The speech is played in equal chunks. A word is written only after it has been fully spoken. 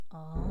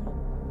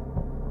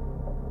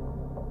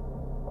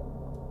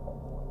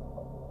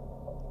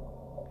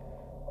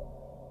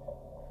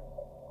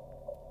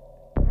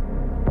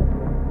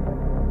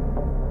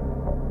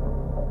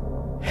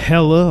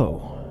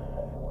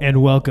Hello,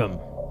 and welcome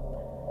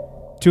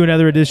to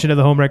another edition of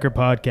the Homewrecker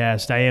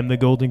Podcast. I am the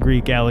Golden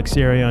Greek Alex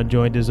Arion,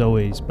 joined as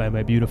always by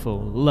my beautiful,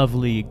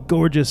 lovely,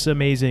 gorgeous,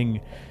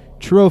 amazing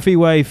trophy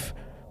wife,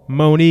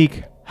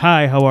 Monique.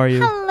 Hi, how are you?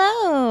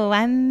 Hello,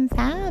 I'm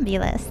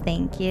fabulous,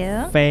 thank you.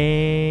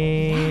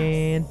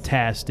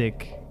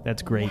 Fantastic. Yes.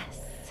 That's great.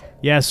 Yes.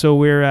 Yeah, so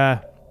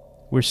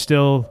we're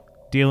still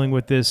dealing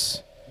with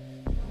this,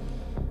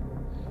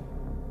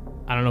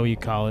 I don't know what you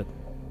call it.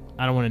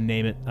 I don't want to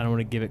name it. I don't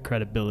want to give it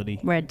credibility.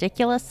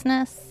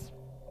 Ridiculousness?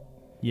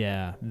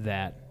 Yeah,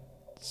 that.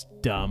 It's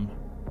dumb.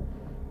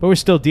 But we're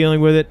still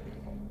dealing with it.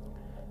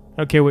 I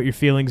don't care what your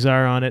feelings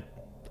are on it.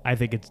 I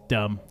think it's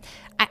dumb.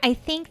 I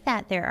think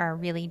that there are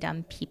really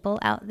dumb people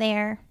out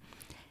there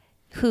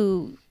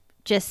who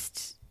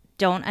just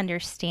don't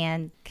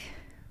understand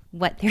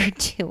what they're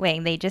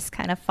doing. They just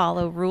kind of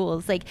follow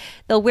rules. Like,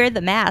 they'll wear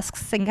the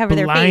masks and cover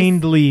their face.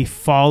 Blindly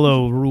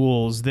follow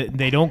rules. That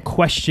they don't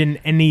question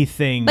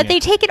anything. But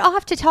they take it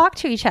off to talk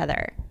to each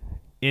other.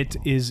 It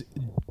is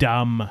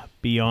dumb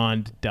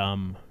beyond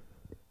dumb.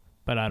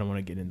 But I don't want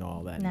to get into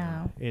all that. No.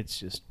 Now. It's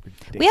just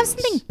ridiculous. We have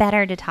something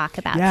better to talk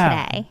about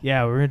today.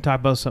 Yeah, we're going to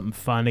talk about something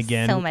fun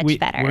again. So much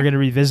better. We're going to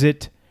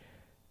revisit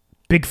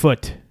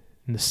Bigfoot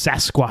and the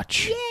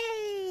Sasquatch.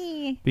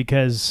 Yay!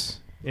 Because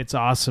it's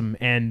awesome.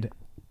 And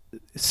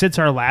since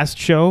our last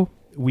show,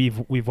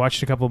 we've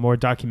watched a couple more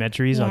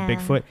documentaries on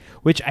Bigfoot,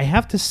 which I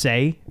have to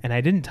say, and I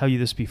didn't tell you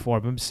this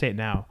before, but I'm going to say it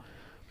now.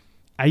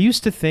 I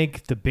used to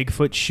think the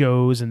Bigfoot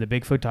shows and the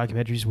Bigfoot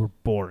documentaries were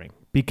boring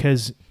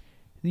because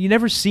you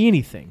never see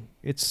anything.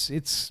 It's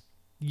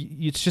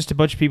just a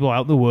bunch of people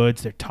out in the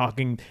woods. They're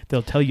talking.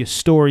 They'll tell you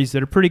stories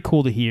that are pretty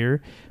cool to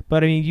hear.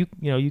 But I mean,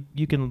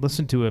 you can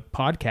listen to a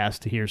podcast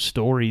to hear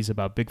stories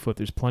about Bigfoot.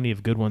 There's plenty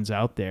of good ones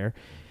out there.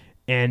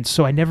 And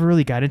so I never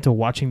really got into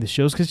watching the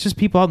shows because it's just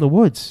people out in the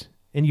woods.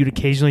 And you'd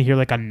occasionally hear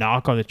like a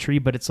knock on the tree,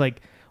 but it's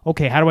like,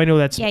 okay, how do I know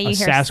that's a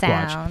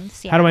Sasquatch?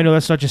 Sounds, How do I know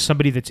that's not just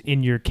somebody that's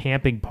in your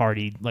camping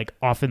party, like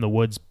off in the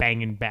woods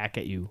banging back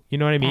at you? You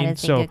know what I mean?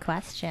 That is a good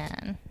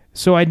question.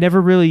 So I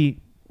never really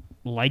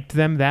liked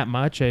them that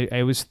much. I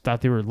always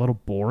thought they were a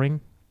little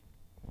boring.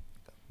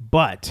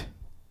 But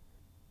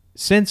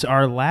since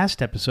our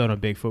last episode on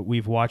Bigfoot,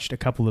 we've watched a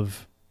couple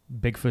of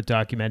Bigfoot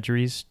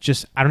documentaries.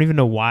 Just, I don't even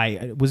know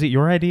why. Was it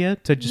your idea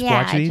to just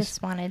watch these? Yeah, I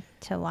just wanted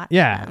to watch them.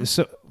 Yeah,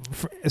 so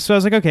I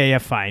was like, okay, yeah,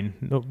 fine.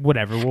 No,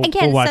 whatever. We'll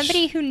watch.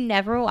 Somebody who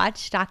never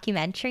watched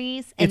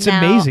documentaries, and it's now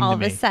amazing all to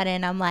of me. A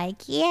sudden I'm like,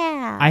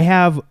 yeah. I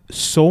have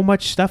so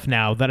much stuff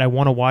now that I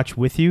want to watch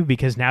with you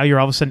because now you're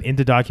all of a sudden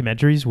into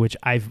documentaries, which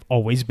I've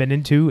always been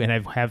into, and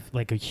I have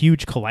like a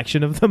huge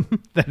collection of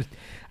them that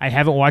I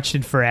haven't watched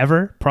in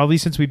forever, probably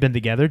since we've been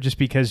together, just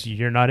because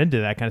you're not into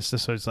that kind of stuff.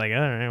 So it's like, all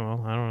right,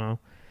 well, I don't know.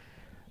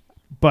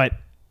 But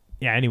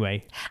yeah,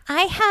 anyway.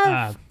 I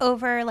have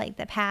over like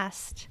the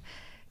past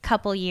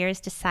couple years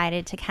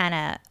decided to kind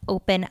of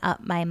open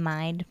up my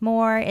mind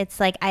more. It's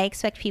like I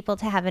expect people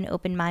to have an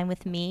open mind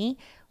with me.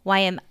 Why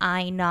am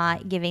I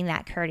not giving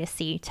that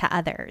courtesy to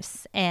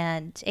others?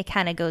 And it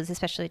kind of goes,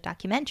 especially with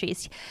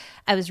documentaries.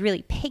 I was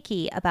really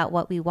picky about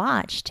what we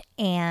watched.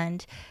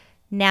 And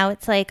now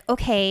it's like,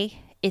 okay,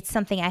 it's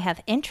something I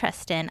have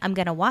interest in, I'm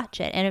going to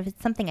watch it. And if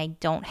it's something I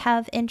don't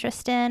have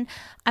interest in,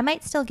 I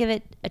might still give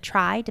it a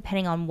try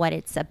depending on what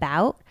it's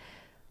about.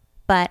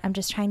 But I'm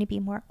just trying to be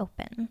more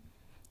open.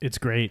 It's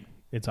great.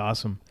 It's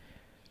awesome.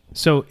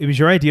 So it was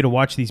your idea to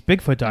watch these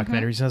Bigfoot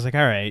documentaries. And I was like,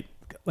 all right.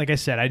 Like I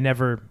said, I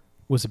never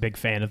was a big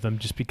fan of them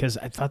just because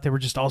I thought they were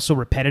just all so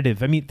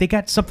repetitive. I mean, they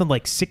got something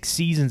like 6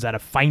 seasons out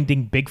of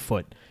Finding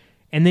Bigfoot,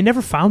 and they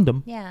never found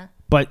them. Yeah.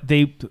 But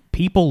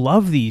people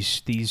love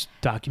these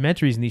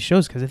documentaries and these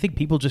shows because I think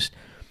people just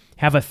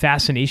have a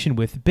fascination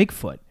with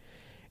Bigfoot.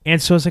 And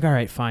so I was like, all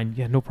right, fine.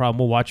 Yeah, no problem.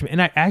 We'll watch them. And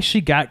I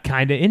actually got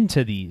kind of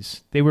into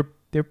these. They're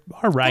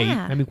all right.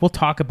 Yeah. I mean, we'll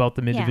talk about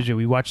them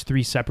individually. We watched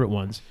 3 separate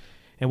ones,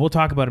 and we'll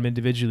talk about them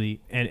individually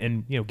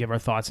and give our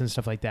thoughts and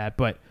stuff like that.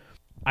 But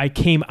I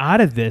came out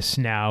of this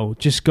now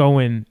just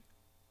going,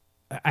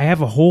 I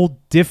have a whole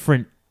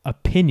different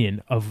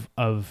opinion of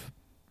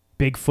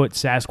Bigfoot,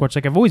 Sasquatch.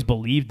 Like, I've always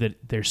believed that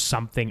there's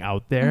something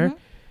out there,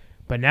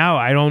 but now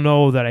I don't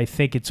know that I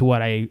think it's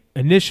what I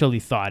initially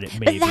thought it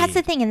may be. But that's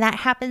the thing, and that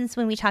happens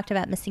when we talked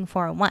about Missing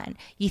 401.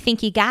 You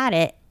think you got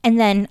it, and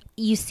then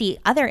you see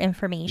other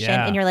information,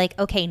 and you're like,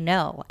 okay,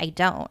 no, I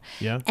don't.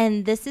 Yeah.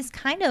 And this is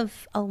kind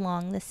of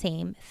along the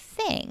same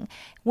thing,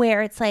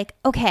 where it's like,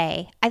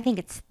 okay, I think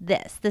it's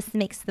this. This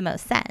makes the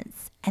most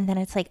sense. And then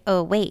it's like,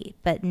 oh, wait,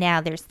 but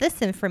now there's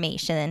this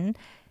information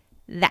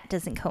that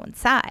doesn't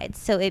coincide.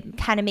 So it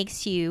kind of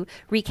makes you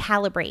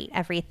recalibrate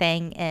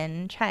everything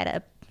and try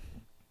to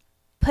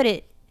put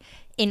it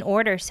in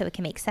order so it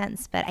can make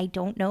sense. But I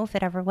don't know if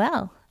it ever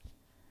will.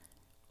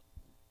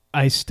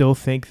 I still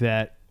think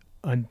that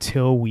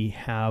until we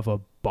have a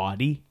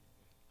body,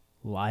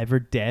 live or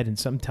dead, and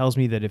something tells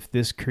me that if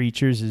this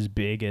creature's as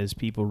big as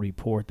people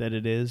report that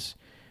it is,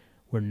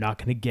 we're not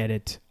going to get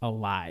it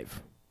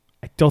alive.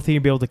 I don't think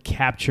you'll be able to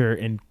capture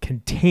and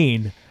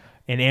contain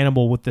an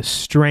animal with the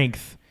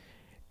strength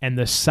and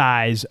the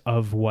size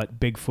of what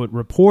Bigfoot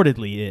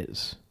reportedly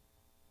is.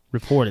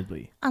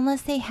 Reportedly.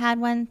 Unless they had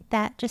one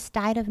that just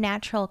died of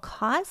natural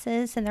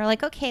causes and they're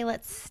like, okay,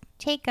 let's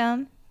take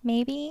them,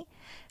 maybe.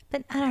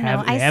 But I don't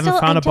know. They haven't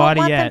found a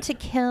body yet. Them to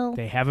kill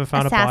they haven't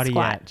found a body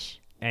Sasquatch.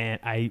 yet.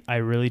 And I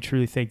really,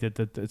 truly think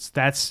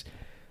that's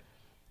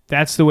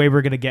the way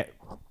we're going to get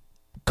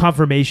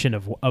confirmation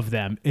of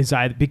them,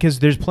 because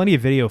there's plenty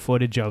of video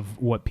footage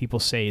of what people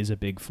say is a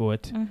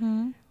Bigfoot.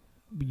 Mm-hmm.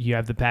 You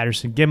have the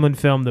Patterson-Gimlin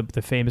film,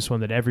 the famous one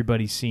that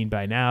everybody's seen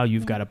by now.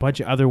 You've got a bunch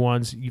of other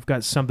ones. You've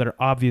got some that are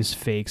obvious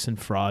fakes and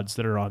frauds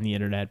that are on the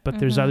internet, but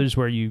there's others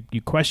where you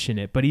question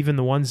it. But even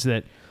the ones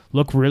that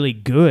look really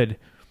good,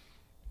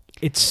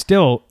 it's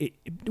still,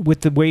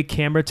 with the way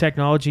camera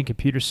technology and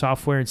computer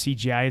software and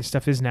CGI and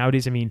stuff is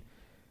nowadays, I mean,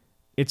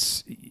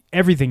 it's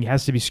everything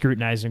has to be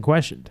scrutinized and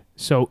questioned.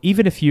 So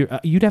even if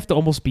you'd have to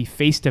almost be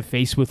face to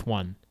face with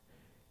one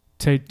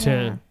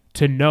to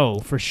know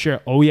for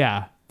sure, oh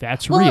yeah,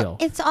 that's real.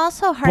 It's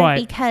also hard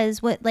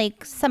because what,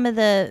 like, some of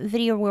the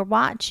video we're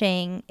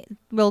watching,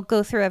 we'll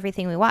go through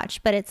everything we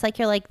watch, but it's like,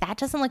 you're like, that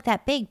doesn't look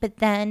that big. But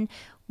then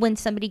when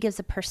somebody gives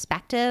a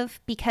perspective,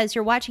 because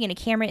you're watching in a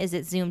camera, is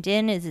it zoomed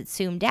in? Is it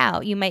zoomed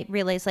out? You might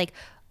realize, like,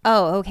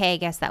 oh, okay, I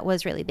guess that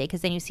was really big,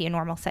 because then you see a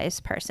normal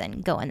sized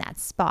person go in that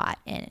spot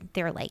and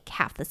they're like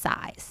half the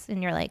size.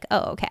 And you're like,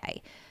 oh,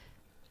 okay.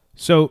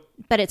 So,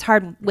 but it's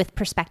hard with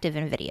perspective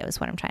in video is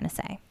what I'm trying to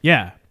say.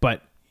 Yeah,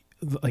 but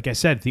like I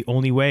said, the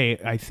only way,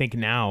 I think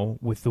now,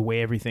 with the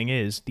way everything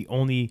is, the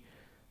only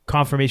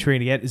confirmation we're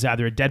going to get is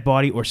either a dead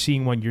body or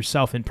seeing one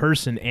yourself in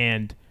person.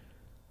 And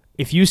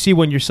if you see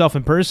one yourself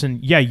in person,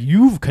 yeah,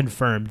 you've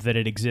confirmed that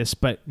it exists,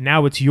 but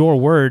now it's your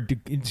word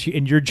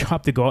and your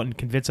job to go out and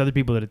convince other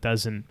people that it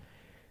doesn't.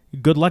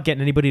 Good luck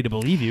getting anybody to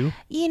believe you.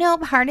 You know,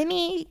 part of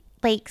me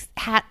like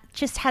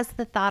just has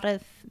the thought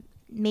of,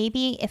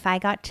 maybe if I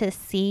got to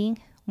see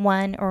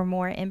one or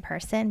more in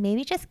person,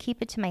 maybe just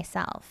keep it to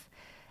myself.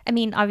 I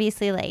mean,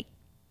 obviously, like,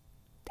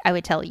 I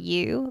would tell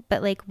you,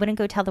 but like, wouldn't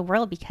go tell the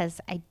world,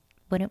 because I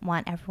wouldn't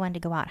want everyone to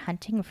go out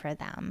hunting for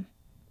them.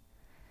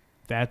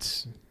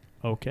 That's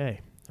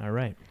okay. All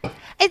right. Why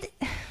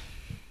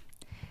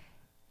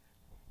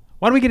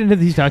don't we get into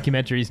these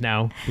documentaries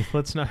now?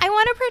 Let's not. I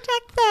want to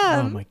protect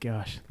them. Oh my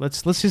gosh.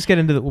 Let's just get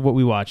into what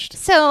we watched.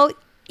 So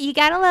you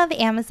gotta love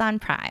Amazon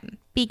Prime,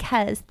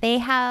 because they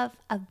have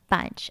a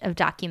bunch of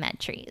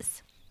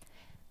documentaries.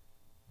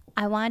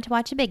 I wanted to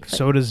watch a Bigfoot.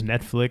 So does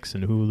Netflix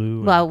and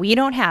Hulu. Well, we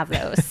don't have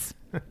those.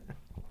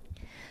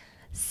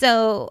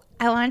 So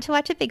I wanted to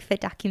watch a Bigfoot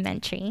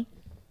documentary.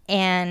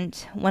 And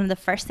one of the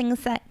first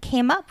things that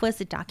came up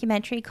was a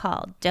documentary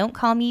called Don't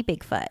Call Me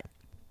Bigfoot.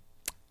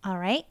 All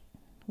right.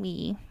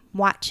 We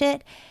watch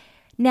it.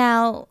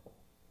 Now,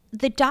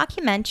 the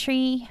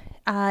documentary,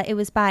 it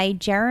was by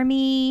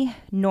Jeremy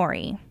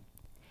Norrie.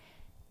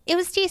 It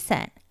was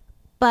decent,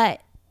 but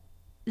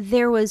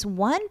there was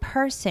one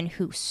person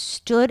who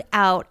stood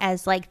out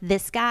as like,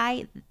 this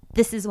guy,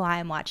 this is why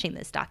I'm watching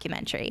this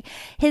documentary.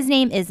 His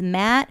name is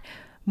Matt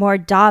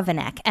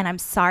Mordovanek, and I'm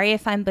sorry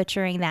if I'm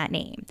butchering that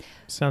name.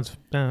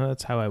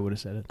 That's how I would have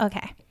said it.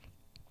 Okay.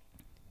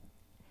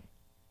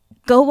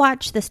 Go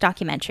watch this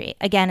documentary.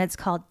 Again, it's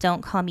called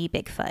Don't Call Me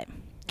Bigfoot.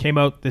 Came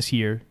out this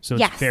year, so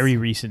it's very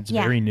recent. It's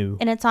very new.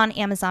 And it's on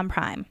Amazon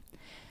Prime.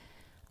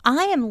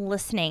 I am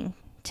listening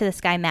to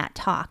this guy, Matt,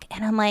 talk,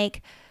 and I'm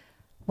like,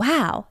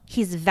 wow,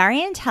 he's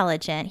very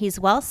intelligent. He's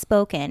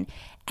well-spoken,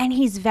 and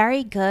he's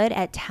very good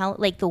at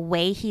like the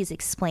way he's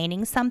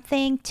explaining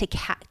something to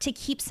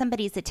keep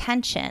somebody's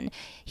attention.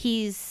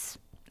 He's,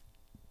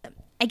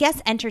 I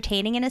guess,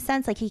 entertaining in a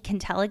sense. Like, he can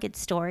tell a good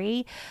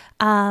story,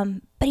 but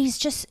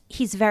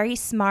he's very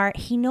smart.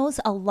 He knows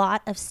a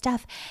lot of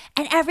stuff,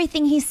 and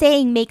everything he's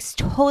saying makes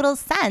total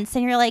sense.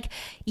 And you're like,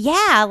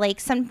 yeah, like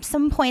some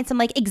points I'm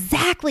like,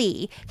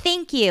 exactly,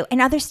 thank you.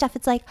 And other stuff,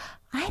 it's like,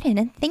 I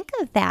didn't think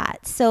of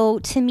that. So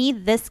to me,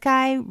 this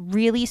guy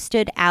really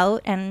stood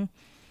out, and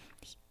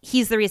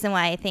he's the reason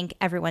why I think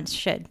everyone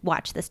should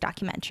watch this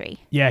documentary.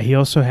 Yeah, he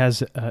also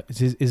has,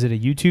 is it a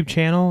YouTube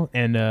channel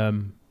and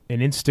an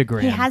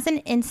Instagram? He has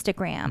an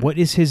Instagram. What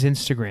is his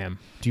Instagram?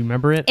 Do you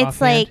remember it? It's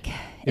offhand? like,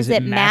 is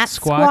it Matt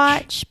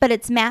Squatch? But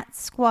it's Matt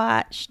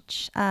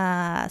Squatch,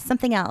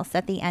 something else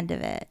at the end of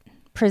it.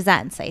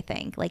 Presents, I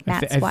think. Like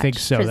Matt Squatch I think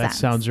so. Presents. That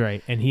sounds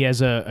right. And he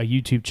has a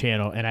YouTube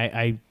channel, and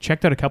I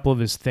checked out a couple of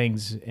his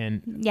things.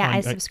 And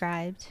I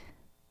subscribed.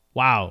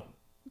 Wow.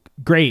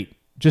 Great.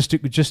 Just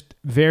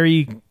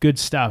very good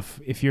stuff.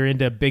 If you're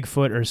into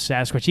Bigfoot or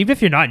Sasquatch, even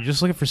if you're not, you're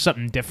just looking for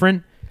something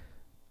different.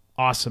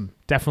 Awesome.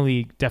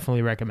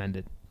 Definitely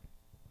recommended.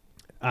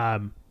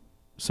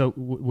 So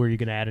were you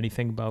going to add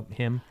anything about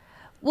him?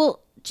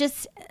 Well,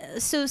 just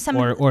so some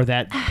or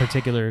that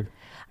particular.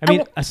 I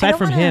mean, aside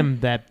from him,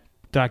 that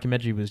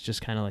documentary was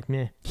just kind of like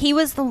meh. He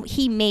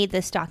made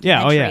this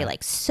documentary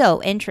like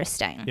so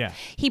interesting. Yeah.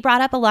 He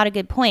brought up a lot of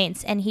good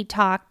points, and he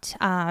talked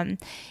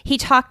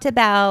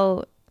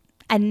about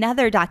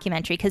another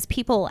documentary, because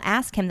people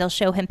ask him, they'll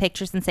show him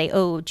pictures and say,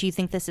 oh, do you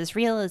think this is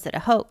real? Is it a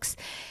hoax?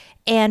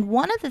 And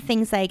one of the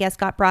things that I guess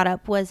got brought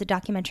up was a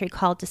documentary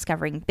called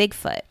Discovering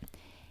Bigfoot.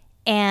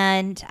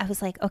 And I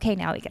was like, okay,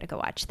 now we got to go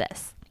watch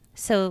this.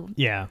 So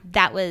Yeah.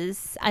 that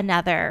was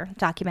another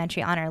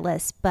documentary on our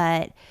list,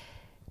 but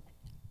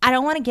I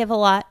don't want to give a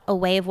lot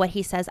away of what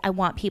he says. I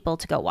want people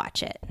to go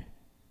watch it.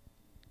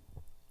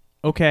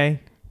 Okay.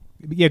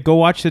 Yeah, go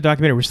watch the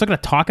documentary. We're still going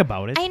to talk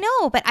about it. I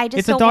know, but I just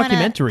it's don't a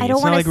documentary. I don't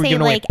it's not want like to we're say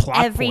giving away like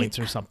plot points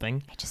or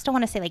something. I just don't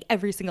want to say like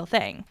every single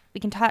thing. We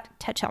can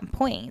touch on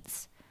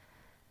points.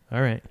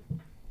 All right.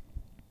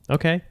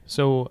 Okay.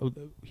 So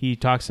he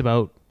talks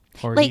about,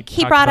 or like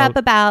he brought up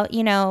about,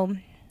 you know,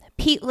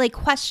 like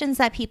questions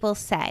that people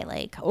say,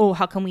 like, oh,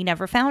 how come we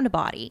never found a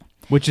body?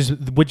 Which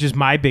is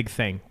my big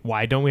thing.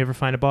 Why don't we ever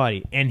find a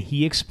body? And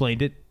he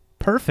explained it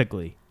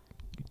perfectly.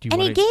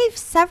 And he gave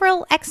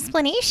several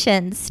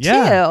explanations too.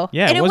 Yeah.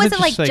 And it wasn't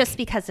like just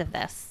because of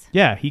this.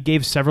 Yeah, he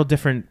gave several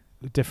different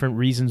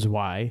reasons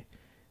why.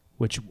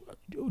 Which,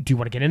 do you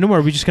want to get into them, or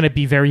are we just going to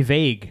be very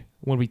vague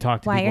when we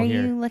talk to people here? Why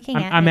are you looking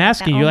at me? I'm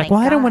asking you, like,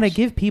 well, I don't want to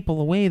give people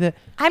away that.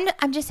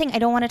 I'm just saying I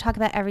don't want to talk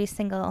about every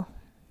single.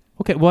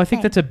 Okay, well, I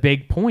think that's a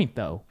big point,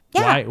 though.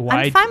 Yeah,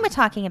 why I'm fine with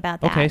talking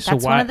about that. Okay, so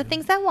that's one of the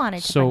things I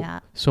wanted to bring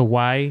up. So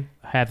why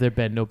have there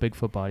been no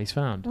Bigfoot bodies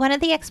found? One of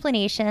the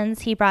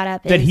explanations he brought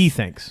up that he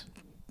thinks.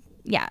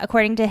 Yeah,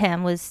 according to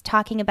him, was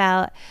talking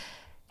about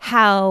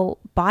how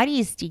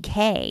bodies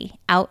decay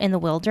out in the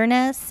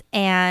wilderness.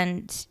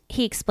 And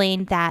he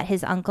explained that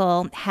his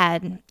uncle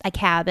had a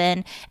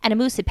cabin and a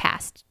moose had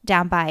passed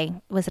down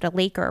by, was it a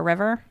lake or a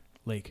river?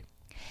 Lake.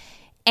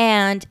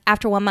 And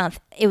after 1 month,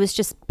 it was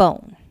just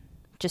bone.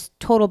 Just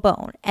total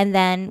bone. And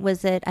then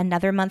was it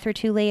another month or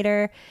two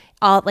later,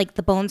 all like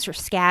the bones were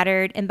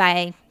scattered, and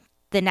by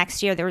the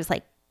next year there was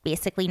like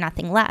basically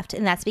nothing left.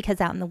 And that's because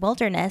out in the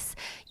wilderness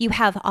you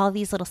have all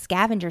these little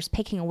scavengers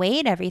picking away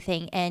at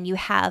everything, and you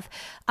have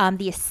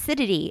the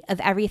acidity of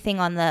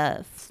everything on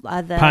the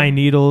pine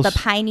needles,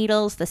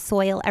 the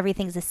soil,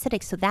 everything's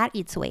acidic, so that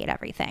eats away at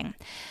everything.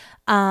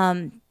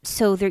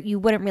 So there, you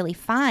wouldn't really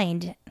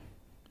find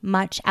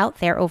much out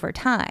there over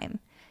time,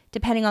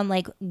 depending on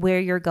like where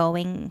you're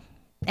going.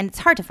 And it's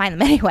hard to find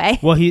them anyway.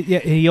 Well,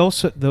 he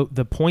also,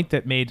 the point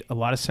that made a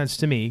lot of sense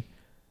to me,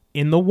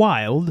 in the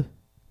wild,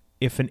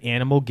 if an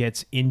animal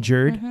gets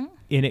injured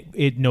and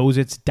it knows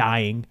it's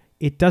dying,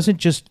 it doesn't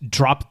just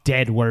drop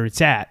dead where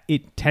it's at.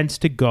 It tends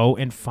to go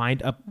and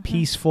find a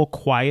peaceful,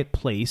 quiet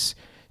place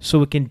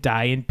so it can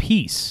die in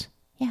peace.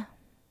 Yeah.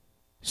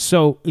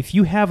 So if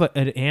you have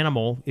an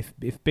animal, if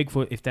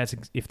Bigfoot,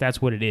 if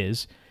that's what it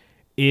is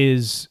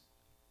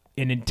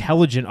an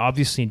intelligent,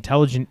 obviously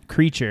intelligent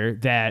creature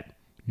that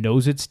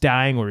knows it's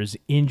dying or is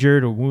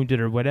injured or wounded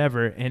or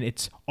whatever, and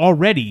it's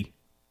already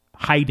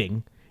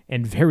hiding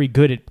and very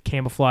good at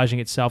camouflaging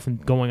itself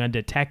and going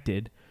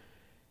undetected,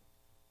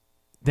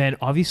 then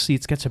obviously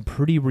it's got some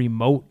pretty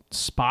remote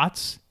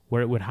spots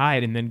where it would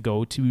hide and then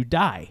go to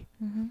die.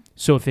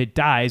 So if it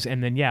dies,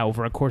 and then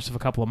over a course of a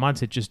couple of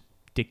months it just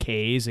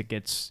decays,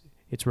 its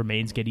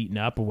remains get eaten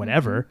up or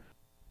whatever,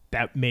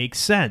 that makes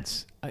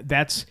sense.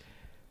 That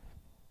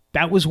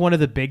was one of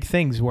the big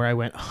things where I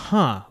went,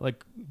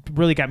 like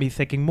really got me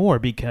thinking more,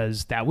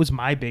 because that was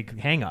my big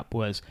hang up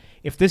was,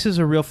 if this is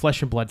a real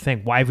flesh and blood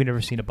thing, why have we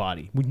never seen a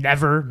body?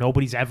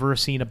 Nobody's ever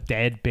seen a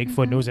dead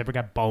Bigfoot. Nobody's ever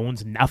got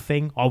bones,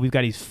 nothing. All we've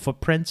got is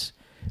footprints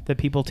that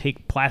people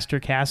take plaster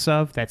casts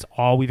of. That's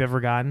all we've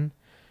ever gotten.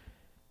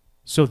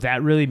 So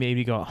that really made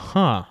me go,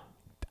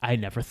 I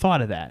never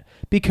thought of that,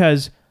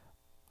 because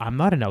I'm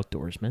not an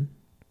outdoorsman.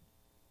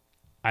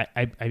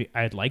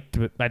 I'd like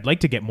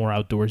to get more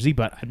outdoorsy,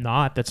 but I'm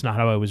not. That's not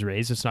how I was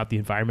raised. It's not the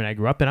environment I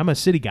grew up in. I'm a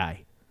city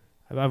guy.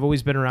 I've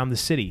always been around the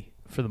city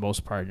for the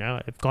most part.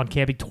 Now I've gone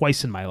camping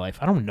twice in my life.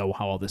 I don't know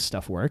how all this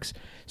stuff works.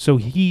 So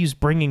he's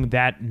bringing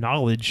that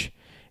knowledge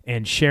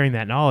and sharing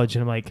that knowledge,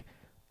 and I'm like,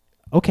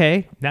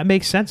 okay, that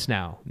makes sense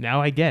now.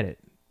 Now I get it.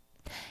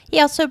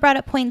 He also brought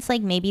up points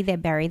like maybe they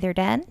bury their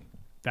dead.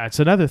 That's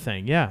another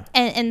thing, yeah.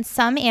 And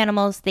some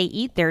animals, they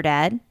eat their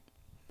dead.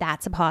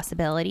 That's a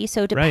possibility.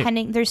 So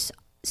depending, there's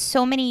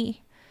so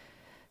many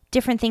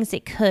different things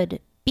it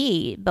could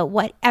be,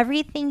 but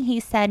everything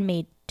he said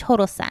made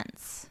total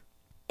sense.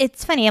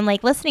 It's funny. I'm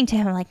like listening to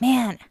him. I'm like,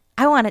 man,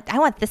 I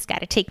want this guy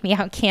to take me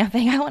out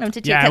camping. I want him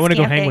to take us camping. I want to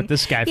go hang with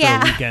this guy for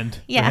a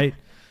weekend. Yeah. Right?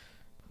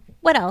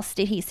 What else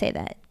did he say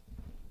that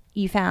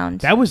you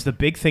found? That was the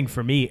big thing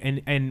for me.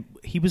 And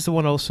he was the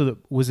one also that,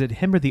 was it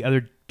him or the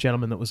other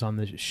gentleman that was on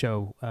the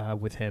show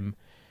with him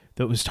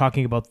that was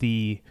talking about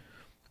the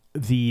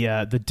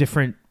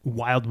different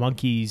wild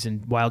monkeys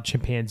and wild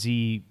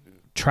chimpanzee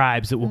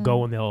tribes that will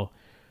go and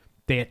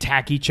they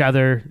attack each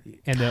other,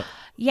 and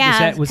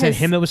was that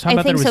him that was talking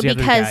about that, or was so, the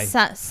other guy?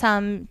 Because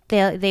some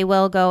they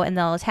will go and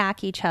they'll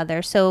attack each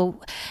other.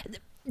 So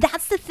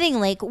that's the thing,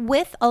 like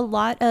with a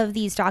lot of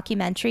these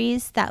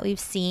documentaries that we've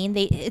seen,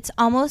 it's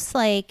almost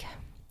like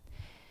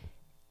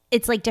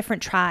it's like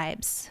different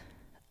tribes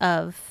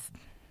of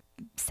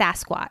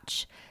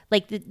Sasquatch.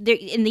 Like they're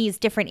in these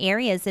different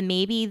areas, and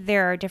maybe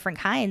there are different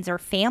kinds, or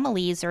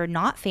families or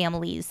not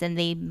families, and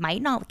they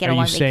might not get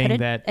along. They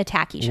couldn't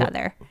attack each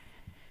other.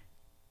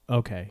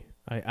 Okay.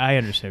 I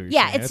understand what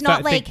you're saying. It's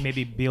not I like... think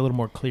maybe be a little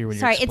more clear when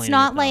you're Sorry, explaining it's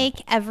not it,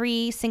 like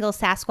every single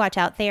Sasquatch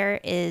out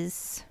there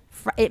is...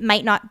 They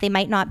might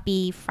not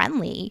be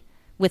friendly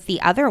with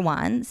the other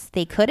ones.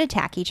 They could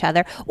attack each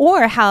other.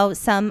 Or how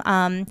some,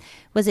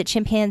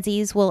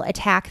 chimpanzees will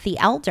attack the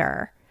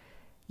elder,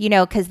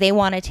 because they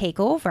want to take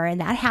over. And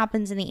that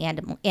happens in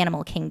the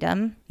animal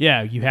kingdom.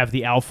 Yeah, you have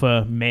the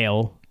alpha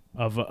male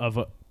of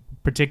a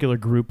particular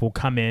group will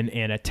come in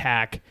and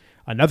attack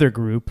another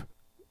group,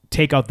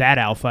 take out that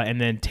alpha, and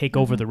then take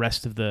over the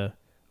rest of the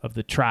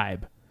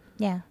tribe.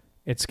 Yeah.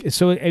 It's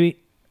so, I mean,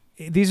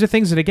 these are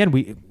things that,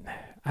 again,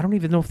 I don't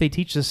even know if they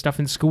teach this stuff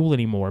in school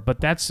anymore,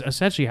 but that's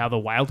essentially how the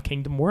wild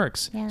kingdom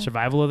works. Yeah.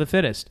 Survival of the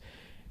fittest.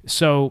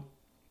 So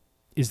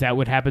is that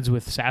what happens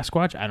with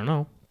Sasquatch? I don't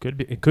know.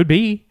 It could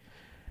be.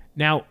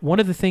 Now, one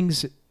of the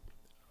things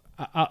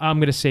I'm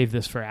going to save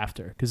this for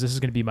after, because this is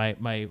going to be my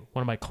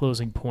one of my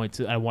closing points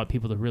that I want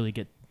people to really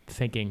get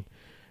thinking.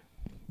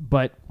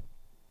 But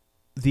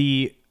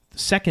the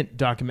second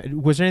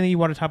document, was there anything you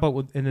want to talk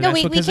about in the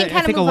next one? Because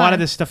I think a lot of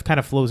this stuff kind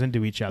of flows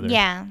into each other.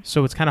 Yeah.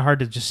 So it's kind of hard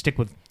to just stick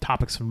with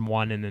topics from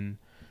one and then...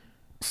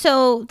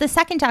 So the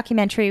second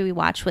documentary we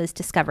watched was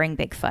Discovering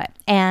Bigfoot,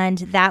 and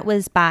that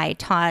was by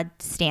Todd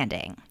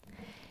Standing.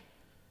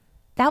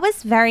 That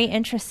was very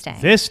interesting.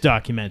 This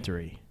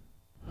documentary...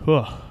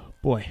 Oh,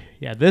 boy.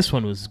 Yeah, this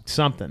one was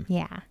something.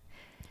 Yeah.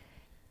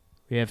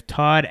 We have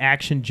Todd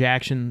Action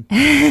Jackson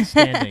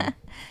Standing.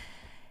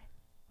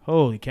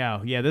 Holy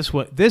cow. Yeah, this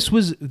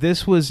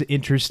was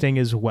interesting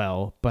as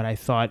well, but I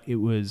thought it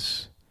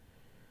was...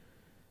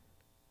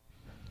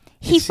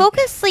 He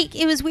focused,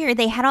 it was weird.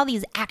 They had all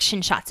these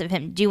action shots of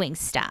him doing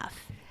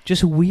stuff.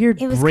 Just weird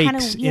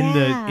breaks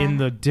in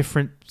the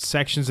different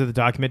sections of the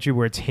documentary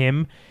where it's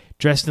him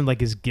dressed in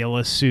his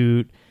ghillie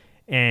suit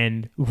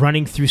and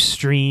running through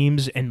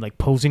streams and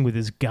posing with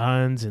his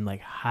guns and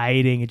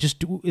hiding. It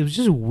was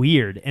just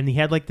weird. And he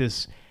had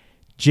this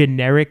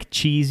generic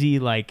cheesy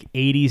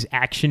 80s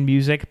action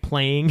music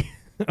playing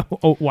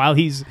while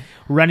he's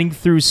running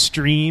through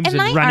streams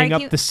and running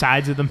up the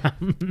sides of the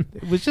mountain.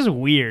 It was just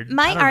weird.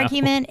 My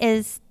argument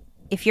is,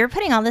 if you're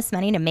putting all this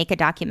money to make a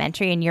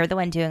documentary and you're the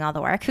one doing all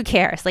the work, who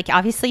cares?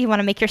 Obviously you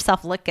want to make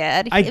yourself look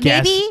good. I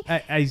guess.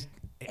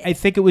 I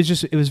think it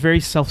was very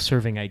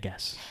self-serving, I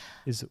guess.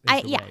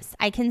 Yes,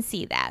 I can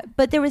see that.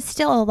 But there was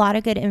still a lot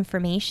of good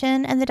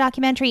information in the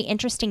documentary,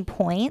 interesting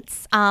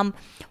points.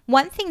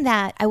 One thing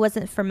that I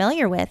wasn't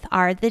familiar with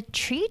are the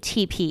tree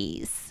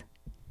teepees.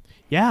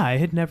 Yeah, I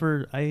had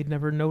never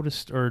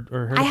noticed or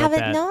heard about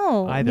that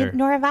either.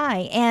 Nor have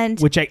I.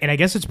 And I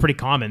guess it's pretty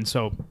common,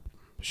 so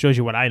shows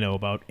you what I know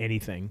about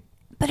anything.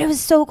 But it was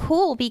so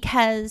cool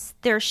because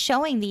they're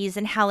showing these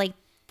and how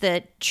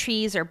the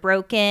trees are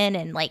broken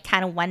and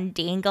kind of one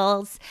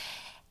dangles.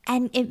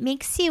 And it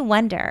makes you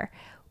wonder.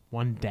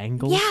 One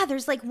dangle? Yeah,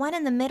 there's one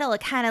in the middle.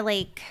 It kind of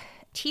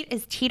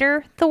is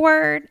teeter the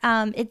word?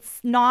 It's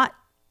not.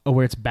 Oh,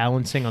 where it's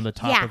balancing on the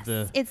top of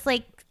the. It's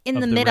in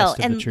the middle,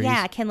 and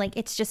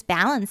it's just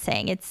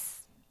balancing.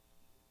 It's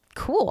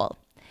cool,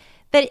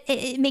 but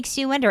it makes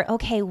you wonder.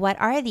 Okay, what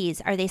are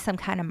these? Are they some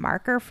kind of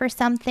marker for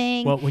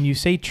something? Well, when you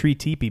say tree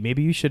teepee,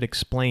 maybe you should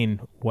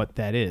explain what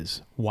that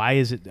is. Why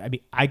is it? I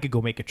mean, I could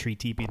go make a tree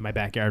teepee in my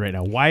backyard right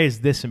now. Why is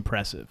this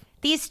impressive?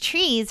 These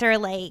trees are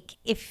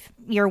if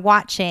you're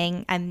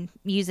watching, I'm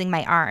using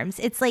my arms.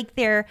 It's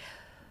they're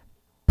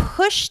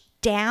pushed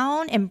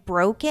down and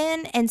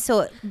broken, and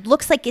so it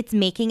looks like it's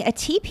making a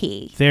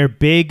teepee. They're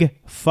big,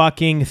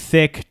 fucking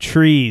thick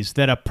trees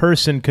that a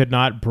person could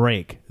not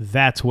break.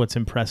 That's what's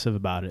impressive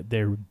about it.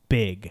 They're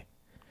big.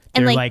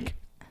 They're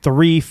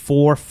 3,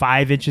 4,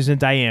 5 inches in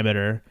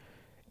diameter.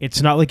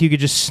 It's not like you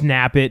could just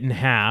snap it in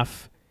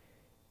half.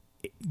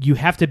 You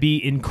have to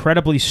be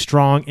incredibly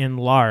strong and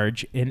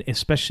large, and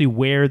especially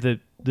where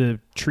the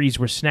trees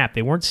were snapped.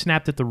 They weren't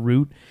snapped at the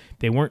root.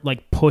 They weren't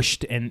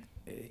pushed, and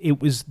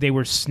they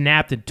were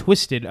snapped and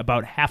twisted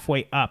about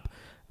halfway up.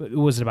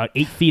 Was it about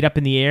 8 feet up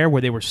in the air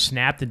where they were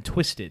snapped and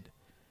twisted?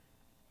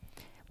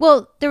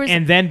 Well,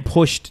 and then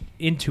pushed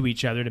into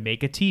each other to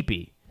make a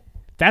teepee.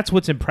 That's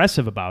what's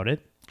impressive about it.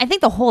 I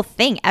think the whole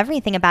thing,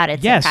 everything about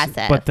it's impressive.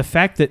 Yes, but the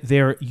fact that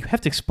you have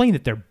to explain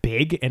that they're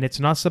big and it's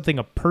not something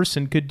a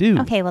person could do.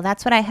 Okay, well,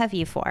 that's what I have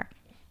you for.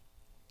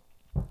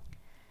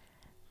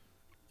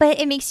 But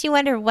it makes you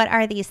wonder, what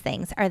are these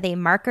things? Are they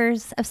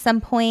markers of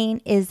some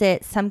point? Is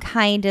it some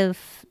kind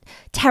of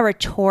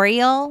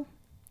territorial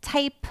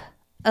type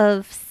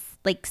of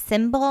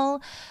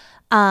symbol?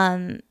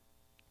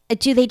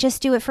 Do they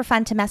just do it for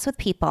fun to mess with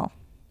people?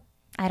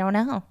 I don't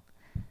know.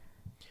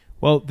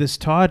 Well, this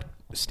Todd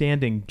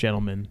Standing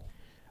gentleman,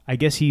 I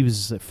guess he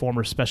was a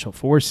former Special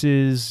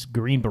Forces,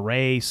 Green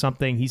Beret,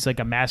 something. He's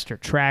a master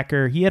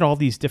tracker. He had all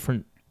these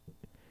different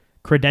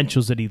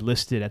credentials that he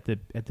listed at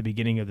the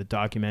beginning of the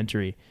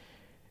documentary.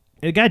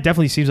 And the guy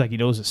definitely seems like he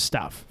knows his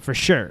stuff, for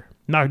sure.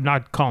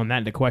 Not calling that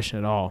into question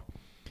at all.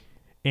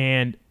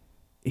 And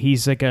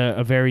he's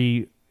a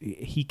very...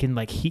 He can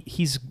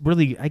he's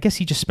really, I guess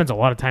he just spends a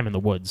lot of time in the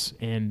woods,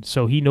 and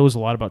so he knows a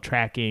lot about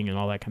tracking and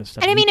all that kind of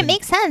stuff. And I mean, it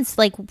makes sense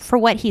for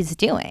what he's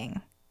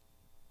doing.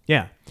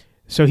 Yeah.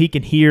 So he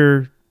can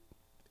hear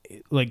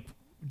like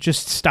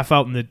just stuff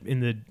out in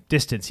the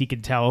distance. He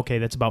can tell, okay,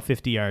 that's about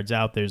 50 yards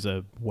out. There's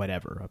a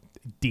whatever,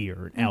 a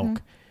deer, an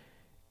elk.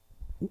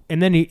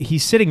 And then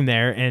he's sitting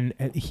there, and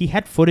he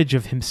had footage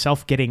of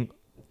himself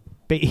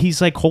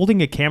he's like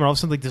holding a camera. All of a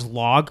sudden, like this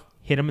log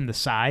hit him in the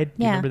side.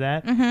 Do you remember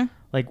that? Mm-hmm.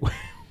 Like,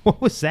 what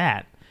was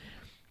that?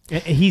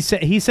 He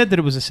said that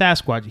it was a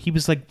Sasquatch. He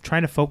was like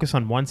trying to focus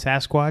on one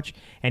Sasquatch,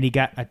 and he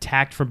got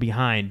attacked from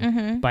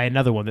behind by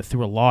another one that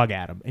threw a log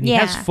at him. And he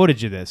has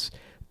footage of this,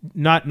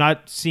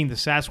 not seeing the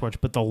Sasquatch,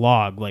 but the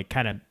log like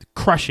kind of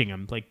crushing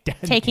him, like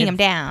taking him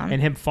down, and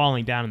him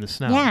falling down in the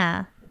snow.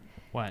 Yeah.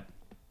 What?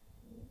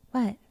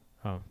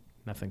 Oh,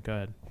 nothing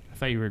good. I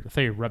thought you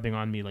were rubbing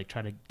on me, like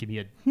trying to give me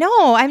a.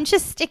 No, I'm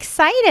just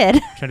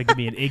excited. Trying to give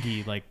me an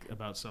Iggy, like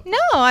about something. No,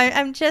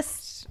 I'm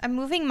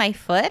moving my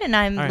foot and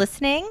I'm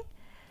listening.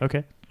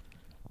 Okay.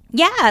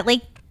 Yeah,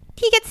 like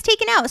he gets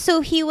taken out.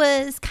 So he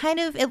was kind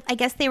of, I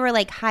guess they were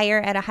like higher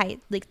at a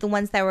height, like the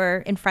ones that were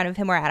in front of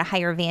him were at a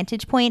higher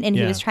vantage point, and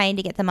he was trying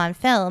to get them on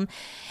film.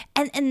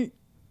 And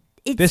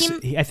it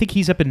seemed, I think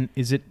he's up in,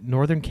 is it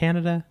northern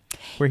Canada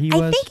where he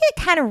was? I think it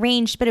kind of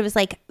ranged, but it was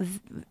like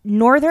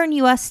northern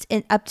U.S.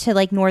 up to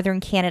like northern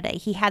Canada.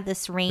 He had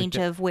this range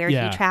of where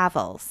he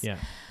travels. Yeah.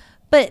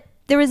 But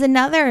there was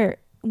another,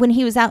 when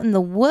he was out in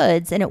the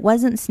woods and it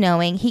wasn't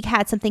snowing, he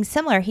had something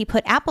similar. He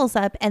put apples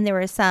up, and there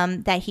were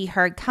some that he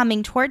heard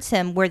coming towards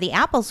him where the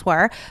apples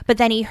were, but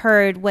then he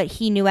heard what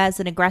he knew as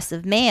an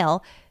aggressive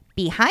male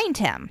behind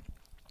him.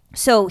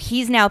 So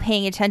he's now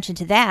paying attention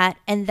to that,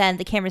 and then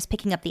the camera's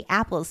picking up the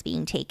apples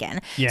being taken.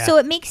 Yeah. So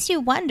it makes you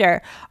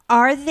wonder,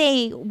 are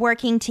they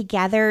working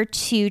together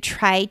to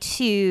try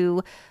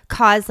to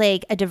cause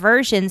like a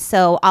diversion,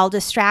 so I'll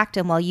distract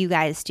him while you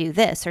guys do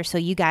this, or so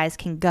you guys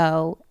can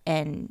go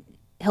and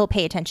he'll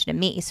pay attention to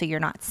me so you're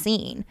not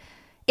seen?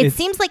 It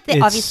seems like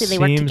obviously they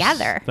work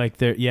together. Like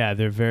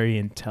they're very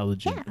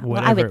intelligent. Yeah,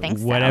 well, I would think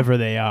so. Whatever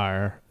they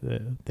are,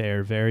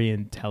 they're very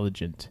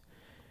intelligent.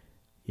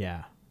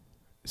 Yeah.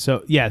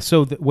 So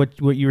what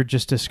you were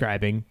just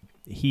describing,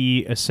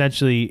 he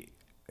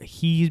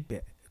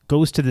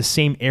goes to the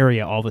same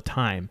area all the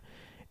time,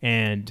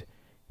 and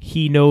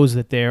he knows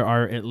that there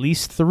are at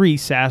least 3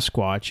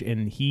 Sasquatch,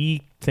 and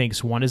he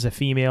thinks one is a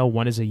female,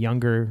 one is a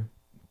younger.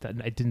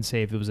 I didn't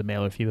say if it was a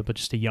male or female, but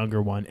just a younger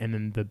one, and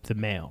then the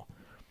male.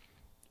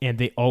 And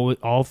they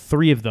all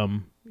 3 of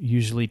them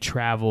usually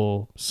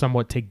travel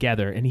somewhat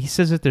together. And he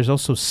says that there's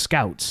also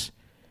scouts.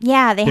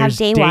 Yeah, they have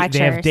day watchers. They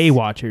have day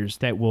watchers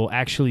that will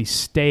actually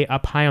stay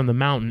up high on the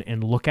mountain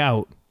and look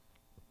out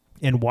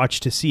and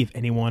watch to see if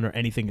anyone or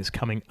anything is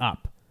coming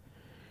up.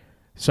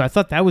 So I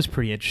thought that was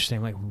pretty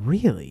interesting. Like,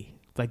 really?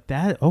 Like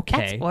that?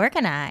 Okay. That's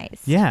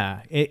organized.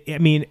 Yeah. I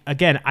mean,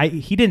 again,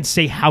 he didn't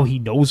say how he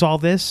knows all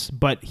this,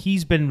 but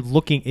he's been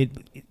looking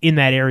in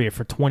that area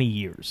for 20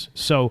 years.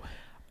 So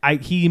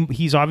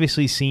he's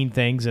obviously seen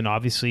things, and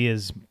obviously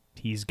as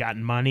he's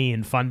gotten money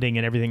and funding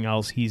and everything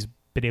else, he's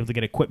been able to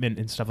get equipment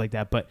and stuff like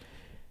that. But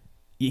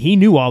he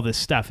knew all this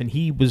stuff, and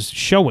he was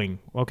showing,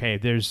 okay,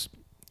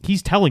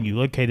 he's telling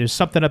you, okay, there's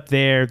something up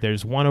there.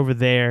 There's one over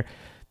there.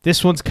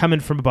 This one's coming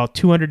from about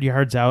 200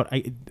 yards out.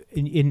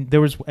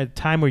 There was a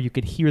time where you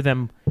could hear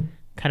them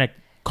kind of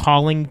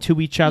calling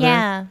to each other.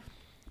 Yeah.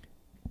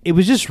 It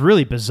was just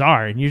really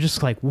bizarre, and you're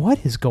just like,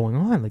 what is going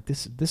on? Like,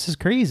 this is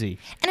crazy.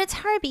 And it's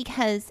hard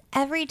because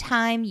every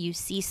time you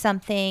see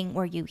something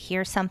or you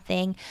hear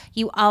something,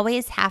 you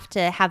always have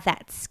to have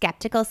that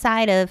skeptical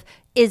side of,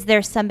 is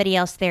there somebody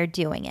else there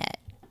doing it?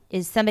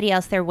 Is somebody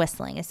else there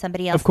whistling? Is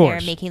somebody else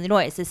there making the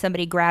noise? Is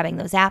somebody grabbing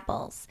those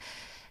apples?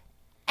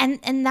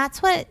 And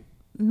that's what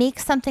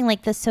makes something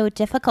like this so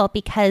difficult,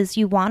 because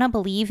you want to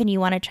believe and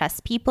you want to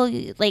trust people.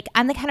 Like,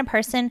 I'm the kind of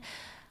person,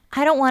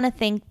 I don't want to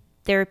think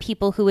there are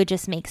people who would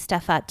just make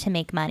stuff up to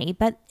make money,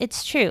 but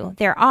it's true.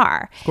 There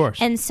are. Of course.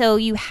 And so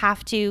you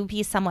have to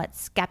be somewhat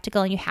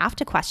skeptical, and you have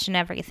to question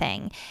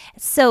everything.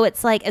 So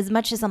it's like, as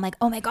much as I'm like,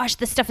 oh my gosh,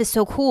 this stuff is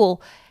so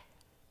cool,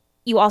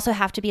 you also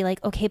have to be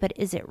like, okay, but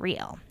is it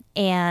real?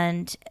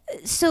 And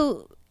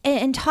so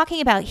in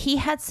talking about, he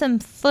had some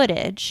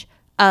footage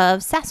of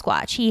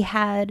Sasquatch. He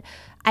had,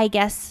 I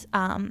guess,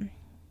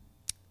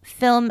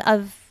 film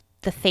of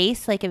the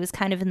face, like it was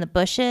kind of in the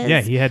bushes.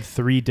 Yeah, he had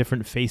 3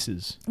 different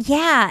faces.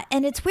 Yeah,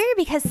 and it's weird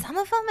because some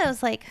of them I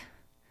was like,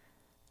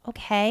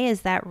 okay,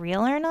 is that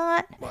real or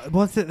not?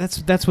 Well,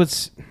 that's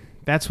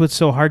what's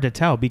so hard to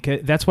tell, because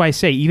that's why I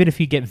say, even if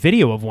you get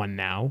video of one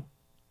now,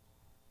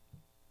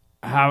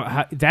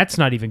 how that's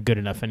not even good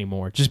enough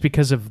anymore, just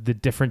because of the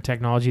different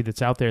technology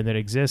that's out there that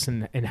exists,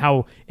 and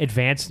how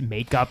advanced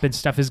makeup and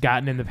stuff has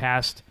gotten in the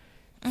past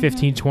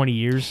 15, 20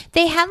 years.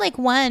 They had like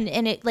one,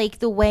 and it like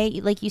the way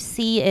like you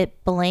see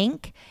it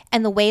blink,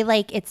 and the way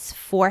like its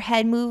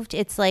forehead moved,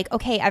 it's like,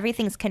 okay,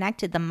 everything's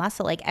connected, the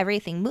muscle, like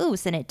everything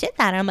moves, and it did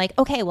that. And I'm like,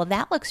 okay, well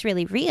that looks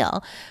really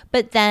real.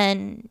 But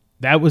then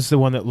that was the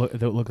one that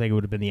looked like it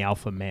would have been the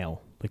alpha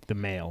male, like the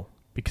male,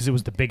 because it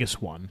was the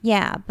biggest one.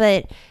 Yeah,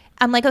 but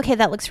I'm like, okay,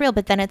 that looks real.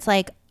 But then it's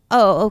like,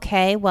 oh,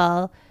 okay,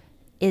 well,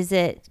 is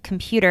it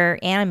computer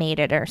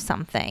animated or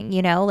something?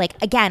 You know,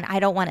 like, again, I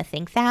don't want to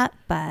think that,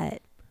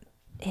 but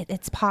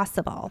it's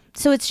possible.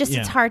 So it's just,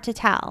 it's hard to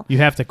tell. You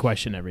have to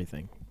question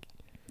everything.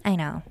 I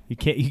know. You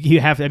can't, you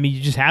have to, I mean,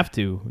 you just have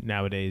to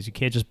nowadays. You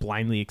can't just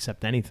blindly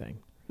accept anything.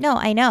 No,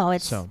 I know.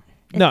 So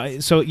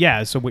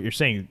what you're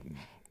saying.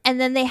 And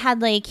then they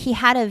had he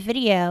had a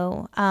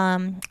video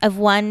of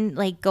one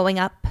going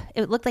up.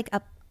 It looked like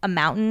up a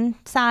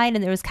mountainside,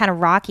 and it was kind of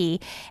rocky,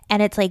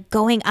 and it's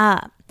going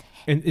up.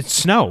 And it's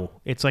snow.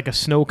 It's like a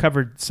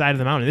snow-covered side of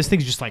the mountain. This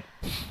thing's just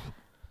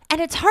and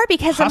it's hard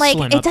because I'm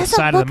it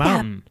doesn't look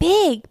that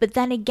big. But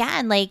then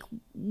again,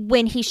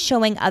 when he's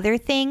showing other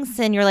things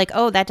and you're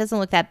oh, that doesn't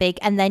look that big.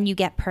 And then you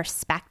get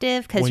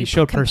perspective because you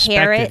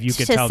compare it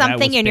to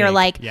something and you're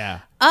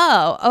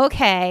oh,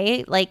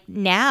 okay.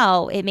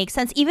 Now it makes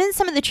sense. Even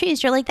some of the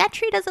trees, you're that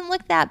tree doesn't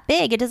look that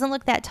big. It doesn't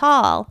look that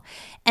tall.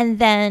 And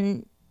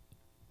then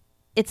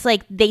it's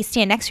they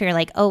stand next to you.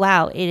 You're oh,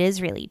 wow, it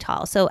is really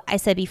tall. So I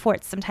said before,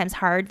 it's sometimes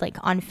hard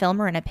on film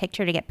or in a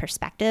picture to get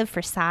perspective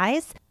for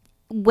size.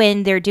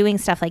 When they're doing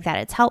stuff like that,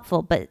 it's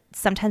helpful, but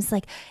sometimes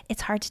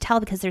it's hard to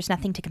tell because there's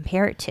nothing to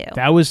compare it to.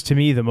 That was to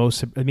me the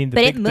most. I mean,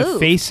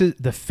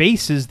 the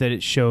faces that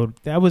it showed,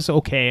 that was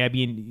okay. I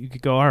mean, you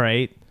could go, all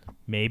right,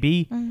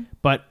 maybe,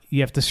 but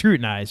you have to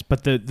scrutinize.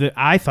 But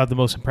I thought the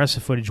most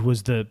impressive footage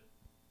was the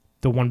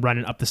one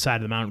running up the side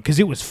of the mountain because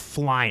it was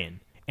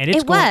flying and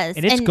it's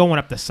going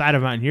up the side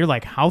of the mountain. You're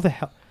how the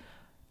hell?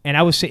 And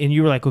I was saying, and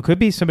you were well, could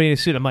be somebody in a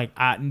suit.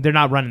 I'm they're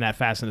not running that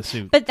fast in a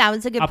suit. But that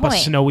was a good point. Up a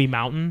snowy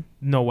mountain?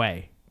 No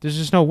way. There's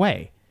just no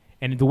way.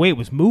 And the way it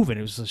was moving,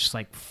 it was just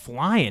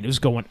flying. It was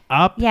going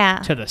up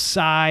to the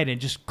side and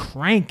just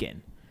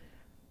cranking.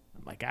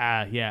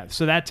 I'm yeah.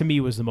 So that to me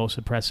was the most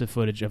impressive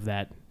footage of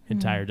that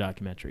entire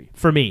documentary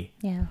for me.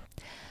 Yeah.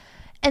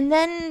 And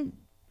then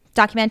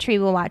documentary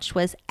we watched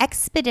was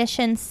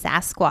Expedition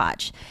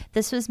Sasquatch.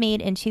 This was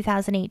made in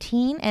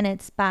 2018 and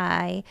it's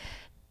by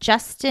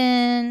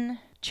Justin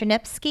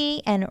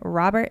Chernipsky and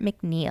Robert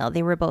McNeil.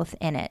 They were both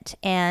in it.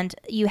 And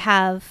you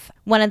have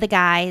one of the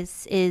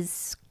guys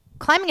is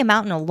climbing a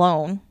mountain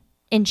alone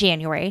in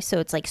January. So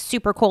it's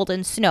super cold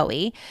and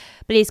snowy,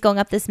 but he's going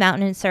up this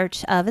mountain in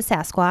search of a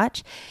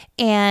Sasquatch.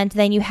 And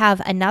then you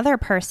have another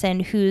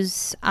person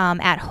who's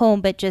at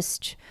home, but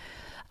just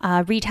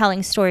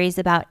retelling stories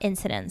about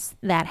incidents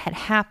that had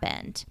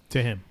happened.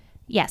 To him.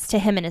 Yes, to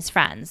him and his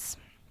friends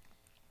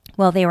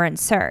while they were in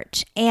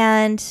search.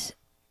 And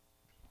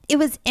it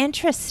was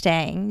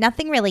interesting.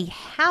 Nothing really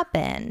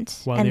happened.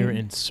 While they were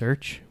in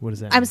search? What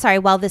does that mean? I'm sorry.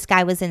 While this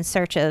guy was in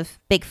search of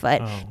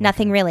Bigfoot,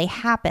 nothing really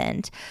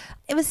happened.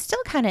 It was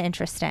still kind of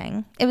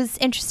interesting. It was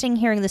interesting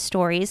hearing the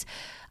stories.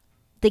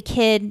 The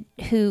kid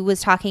who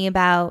was talking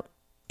about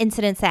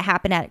incidents that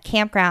happened at a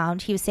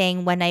campground, he was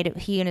saying one night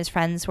he and his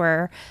friends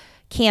were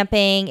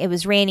camping. It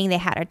was raining. They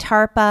had a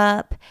tarp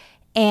up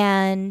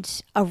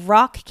and a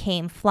rock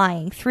came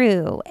flying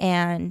through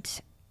and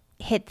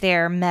hit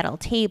their metal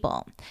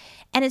table.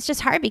 And it's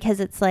just hard because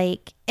it's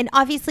and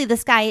obviously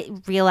this guy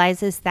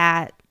realizes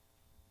that,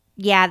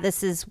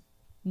 this is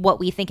what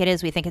we think it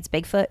is. We think it's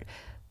Bigfoot.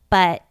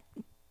 But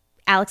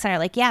Alex and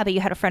I are yeah, but you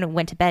had a friend who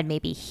went to bed.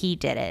 Maybe he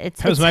did it.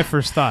 That was my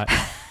first thought.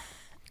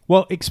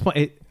 Well, explain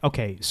it.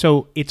 Okay,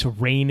 so it's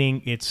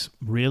raining. It's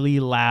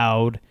really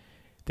loud.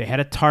 They had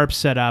a tarp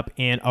set up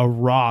and a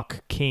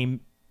rock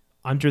came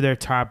under their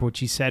tarp, which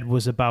he said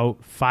was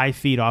about 5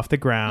 feet off the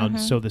ground.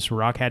 Mm-hmm. So this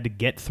rock had to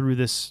get through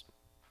this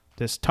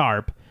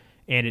tarp.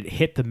 And it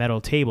hit the metal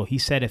table. He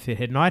said if it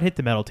had not hit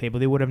the metal table,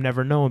 they would have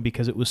never known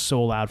because it was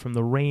so loud from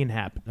the rain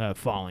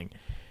falling.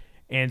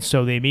 And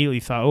so they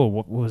immediately thought, oh,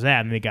 what was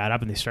that? And they got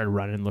up and they started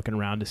running and looking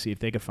around to see if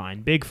they could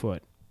find Bigfoot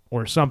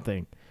or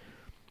something.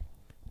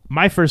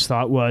 My first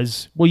thought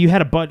was, well, you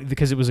had a buddy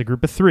because it was a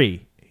group of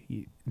three.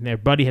 And their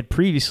buddy had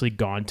previously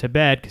gone to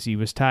bed because he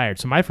was tired.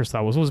 So my first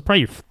thought was, well, it was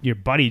probably your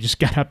buddy just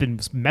got up and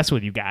was messing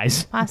with you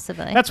guys.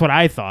 Possibly. That's what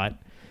I thought.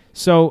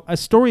 So a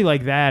story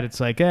like that, it's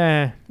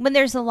when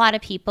there's a lot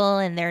of people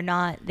and they're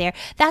not there.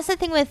 That's the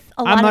thing with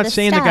a lot of the stuff. I'm not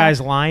saying the guy's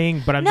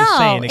lying, but I'm just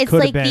saying it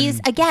could have been these,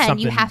 again,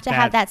 you have to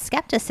have that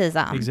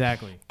skepticism.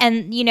 Exactly.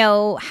 And,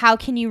 how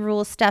can you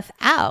rule stuff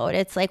out?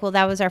 It's well,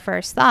 that was our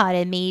first thought.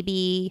 And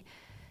maybe,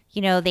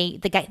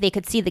 they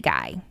could see the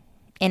guy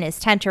in his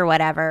tent or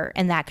whatever,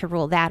 and that could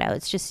rule that out.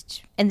 It's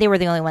just, and they were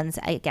the only ones,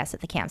 I guess,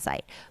 at the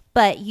campsite.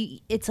 But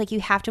it's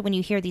you have to, when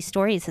you hear these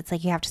stories, it's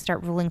you have to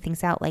start ruling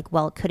things out.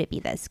 Well, could it be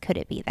this? Could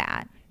it be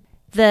that?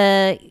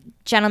 The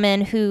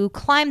gentleman who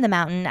climbed the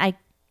mountain, I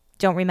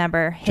don't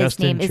remember his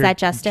name. Is that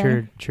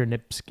Justin?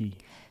 Chernipsky.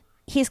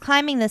 He's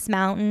climbing this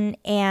mountain,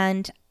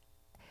 and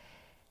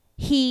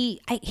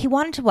he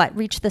wanted to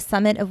reach the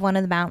summit of one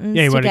of the mountains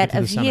to get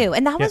a view.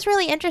 And that was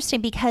really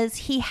interesting because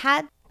he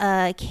had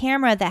a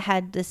camera that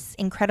had this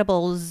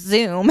incredible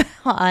zoom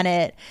on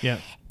it. Yeah.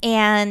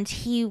 And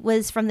he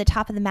was from the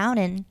top of the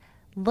mountain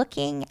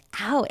looking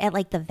out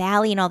at the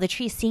valley and all the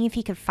trees, seeing if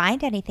he could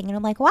find anything. And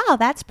I'm wow,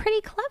 that's pretty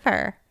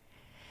clever.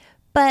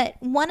 But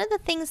one of the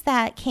things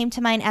that came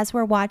to mind as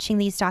we're watching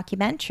these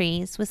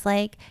documentaries was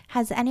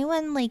has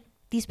anyone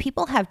these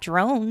people have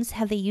drones.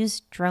 Have they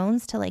used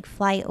drones to like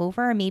fly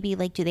over? Or maybe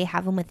like, do they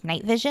have them with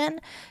night vision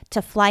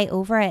to fly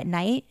over at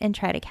night and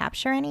try to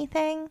capture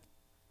anything?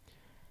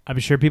 I'm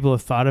sure people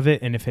have thought of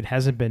it, and if it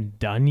hasn't been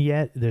done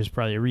yet, there's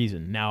probably a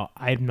reason. Now,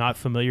 I'm not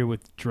familiar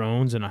with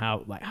drones and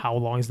how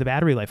long is the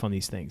battery life on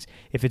these things.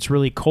 If it's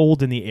really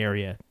cold in the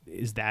area,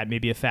 is that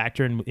maybe a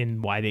factor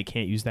in why they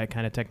can't use that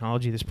kind of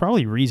technology? There's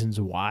probably reasons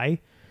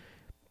why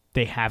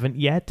they haven't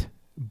yet,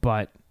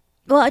 but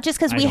well, just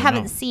because we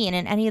haven't seen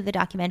in any of the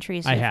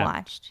documentaries we've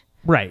watched.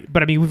 Right,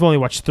 but I mean, we've only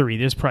watched 3.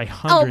 There's probably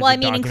hundreds. Oh, well, I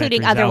mean,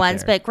 including other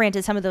ones, there. But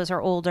granted, some of those are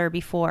older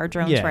before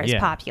drones were as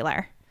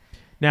popular.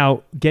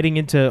 Now, getting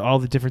into all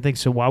the different things.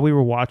 So while we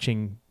were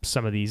watching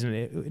some of these,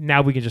 and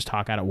now we can just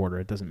talk out of order.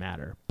 It doesn't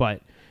matter.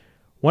 But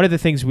one of the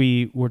things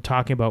we were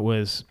talking about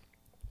was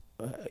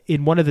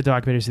in one of the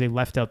documentaries, they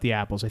left out the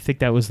apples. I think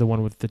that was the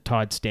one with the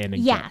Todd standing.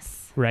 Yes.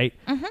 Thing, right?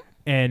 Mm-hmm.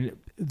 And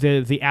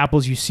the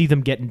apples, you see them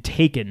getting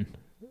taken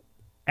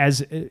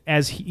as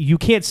you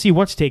can't see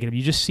what's taking them.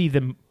 You just see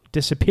them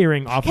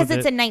disappearing off of because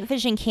it's a night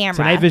vision camera. It's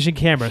a night vision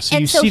camera, so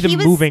you see them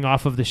moving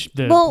off of the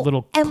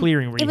little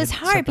clearing where it was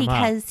hard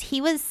because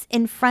he was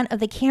in front of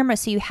the camera,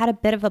 so you had a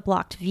bit of a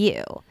blocked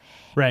view.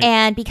 Right.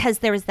 And because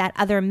there was that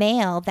other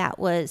male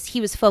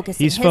he was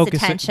focusing his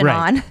attention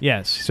on.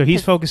 Yes. So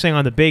he's focusing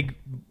on the big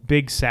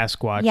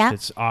Sasquatch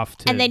that's off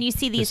to and then you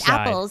see these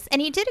apples,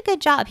 and he did a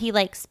good job. He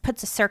like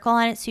puts a circle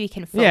on it so you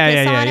can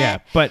focus on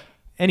it. But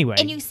anyway.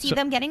 And you see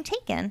them getting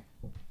taken.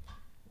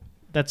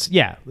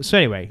 So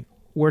anyway,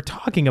 we're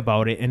talking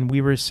about it, and we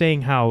were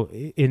saying how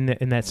in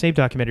that same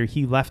documentary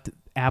he left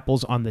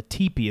apples on the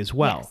teepee as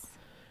well. Yes.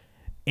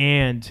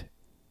 And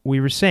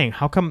we were saying,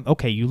 how come,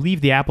 okay, you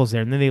leave the apples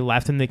there, and then they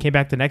left, and they came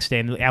back the next day,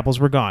 and the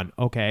apples were gone.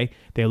 Okay,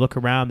 they look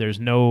around, there's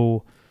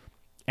no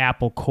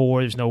apple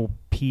core, there's no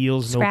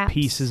peels, Scraps. No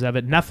pieces of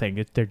it,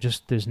 nothing.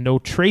 There's no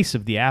trace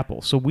of the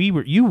apple. So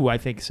you, I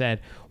think,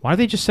 said, why don't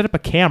they just set up a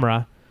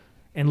camera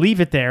and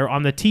leave it there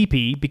on the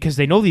teepee, because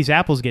they know these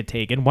apples get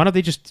taken. Why don't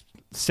they just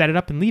set it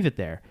up and leave it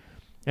there?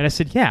 And I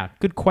said, yeah,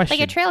 good question.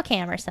 Like a trail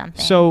cam or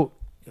something. So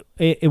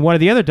in one of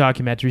the other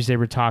documentaries, they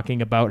were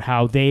talking about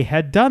how they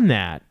had done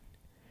that.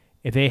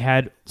 They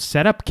had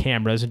set up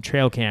cameras and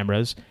trail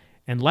cameras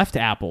and left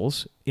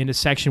apples in a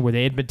section where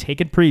they had been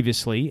taken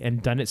previously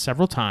and done it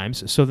several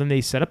times. So then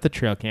they set up the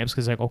trail cams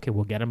because like, okay,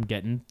 we'll get them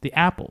getting the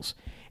apples.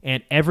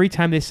 And every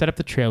time they set up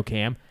the trail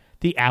cam,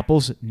 the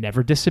apples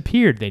never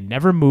disappeared. They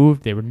never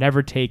moved. They were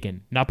never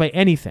taken. Not by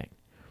anything.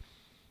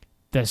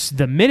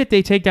 The minute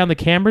they take down the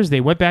cameras,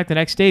 they went back the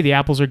next day, the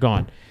apples are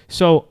gone.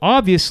 So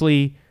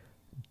obviously,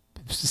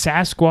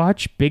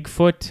 Sasquatch,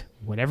 Bigfoot,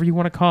 whatever you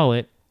want to call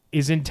it,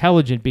 is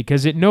intelligent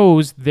because it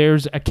knows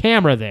there's a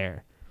camera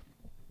there.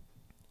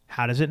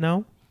 How does it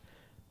know?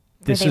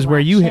 This is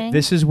where you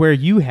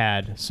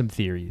had some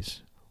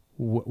theories.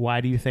 Why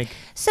do you think?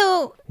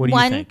 So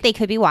they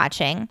could be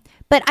watching,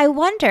 but I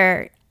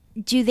wonder,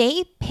 do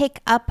they pick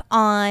up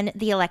on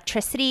the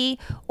electricity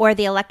or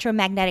the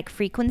electromagnetic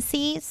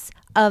frequencies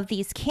of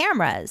these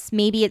cameras?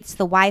 Maybe it's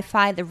the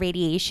Wi-Fi, the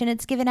radiation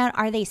it's given out.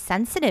 Are they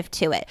sensitive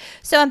to it?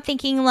 So I'm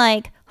thinking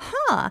like,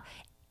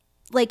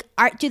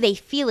 do they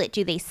feel it?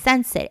 Do they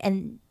sense it?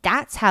 And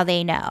that's how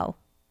they know.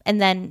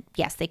 And then,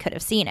 yes, they could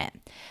have seen it.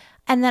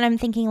 And then I'm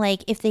thinking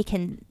like, if they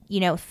can,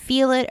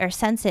 feel it or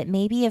sense it,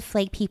 maybe if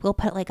like people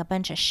put like a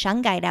bunch of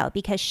shungite out,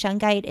 because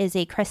shungite is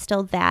a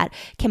crystal that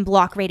can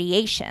block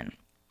radiation.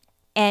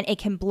 And it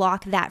can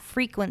block that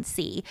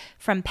frequency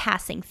from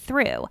passing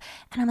through.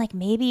 And I'm like,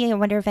 maybe I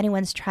wonder if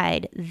anyone's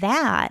tried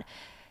that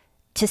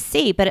to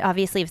see. But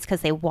obviously, if it's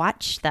because they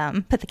watch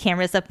them, put the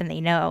cameras up, and they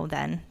know,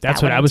 then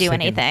that's that what I was do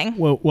thinking. Anything.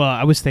 Well,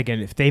 I was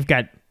thinking if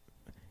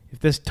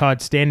this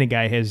Todd Standing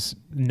guy has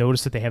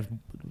noticed that they have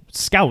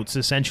scouts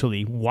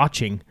essentially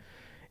watching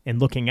and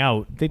looking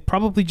out, they'd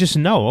probably just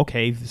know,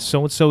 okay,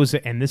 so and so is,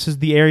 and this is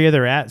the area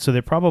they're at. So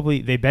they've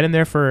been in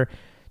there for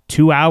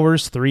 2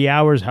 hours, 3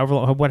 hours,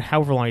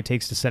 however long it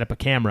takes to set up a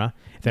camera.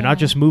 If they're not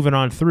just moving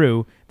on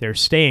through, they're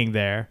staying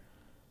there.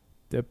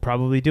 They're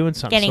probably doing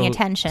something. Getting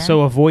attention.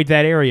 So avoid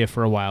that area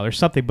for a while or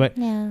something. But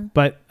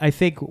I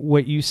think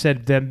what you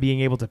said, them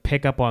being able to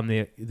pick up on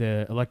the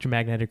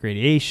electromagnetic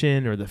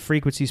radiation or the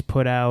frequencies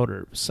put out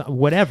or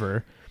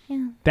whatever,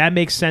 that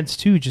makes sense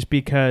too, just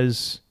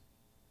because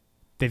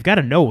they've got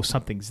to know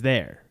something's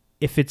there.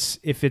 If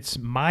it's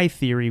my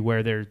theory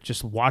where they're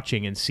just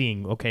watching and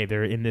seeing, okay,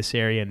 they're in this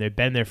area and they've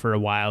been there for a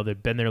while,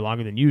 they've been there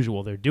longer than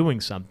usual, they're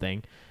doing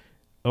something,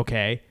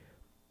 okay,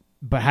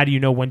 but how do you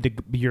know when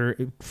you're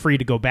free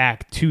to go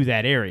back to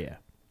that area?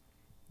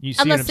 You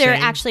see Unless they're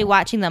saying? Actually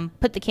watching them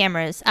put the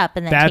cameras up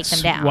and then take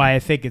them down. That's why I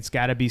think it's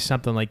got to be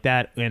something like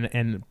that,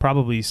 and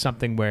probably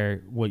something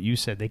where what you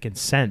said, they can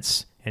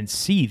sense and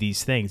see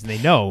these things, and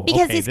they know,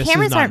 because okay, these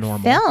cameras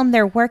aren't filmed,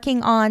 they're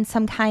working on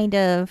some kind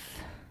of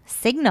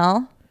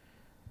signal.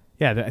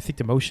 Yeah, I think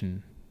the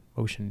motion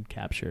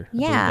capture. I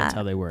believe that's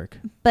how they work.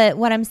 But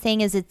what I'm saying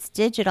is it's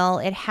digital.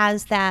 It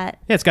has that.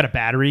 Yeah, it's got a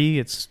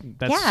battery. That's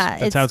how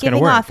it's going to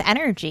work. giving off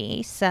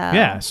energy. So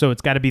yeah, so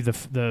it's got to be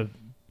the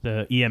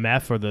the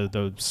EMF or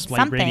the slight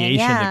Something, radiation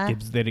yeah.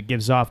 that it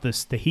gives off,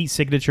 the heat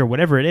signature,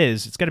 whatever it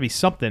is. It's got to be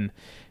something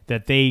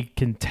that they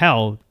can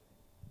tell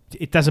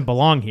it doesn't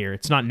belong here.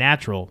 It's not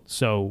natural,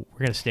 so we're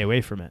going to stay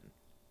away from it.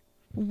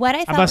 What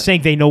I thought, I'm not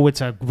saying they know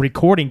it's a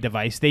recording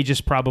device. They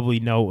just probably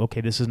know,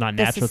 okay, this is not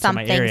This natural is to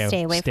my something, area.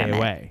 stay away from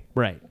it.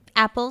 Right.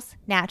 apples,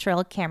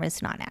 natural,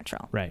 cameras, not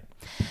natural. Right.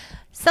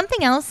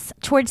 Something else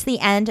towards the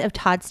end of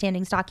Todd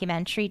Standing's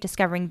documentary,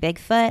 Discovering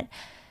Bigfoot,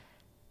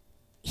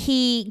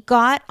 he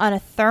got on a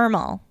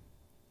thermal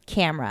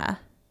camera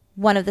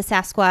one of the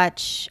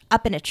Sasquatch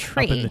up in a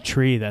tree. Up in the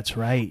tree, that's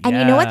right. And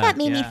you know what that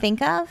made me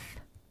think of?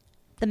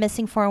 The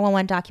Missing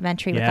 411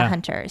 documentary with the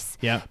hunters.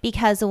 Yeah.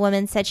 Because a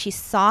woman said she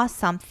saw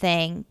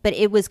something, but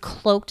it was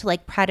cloaked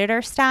like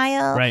predator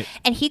style. Right.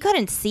 And he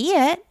couldn't see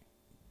it,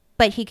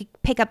 but he could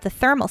pick up the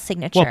thermal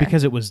signature. Well,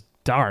 because it was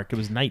dark. It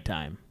was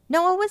nighttime.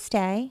 No, it was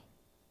day.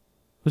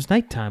 It was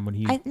nighttime when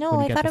he got the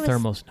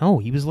thermals. No,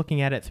 he was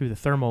looking at it through the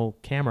thermal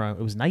camera.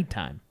 It was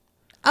nighttime.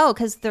 Oh,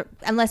 because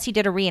unless he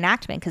did a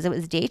reenactment, because it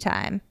was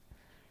daytime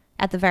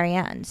at the very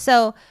end.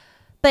 So,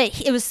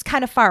 but it was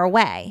kind of far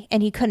away,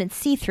 and he couldn't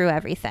see through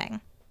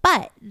everything.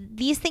 But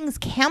these things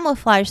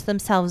camouflage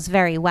themselves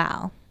very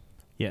well.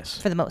 Yes.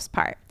 For the most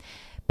part.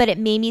 But it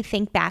made me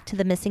think back to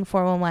the Missing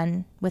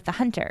 411 with the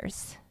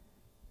hunters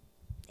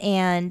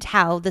and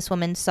how this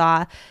woman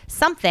saw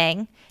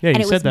something and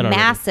it was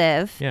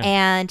massive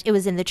and it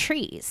was in the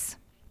trees.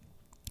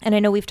 And I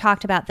know we've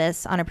talked about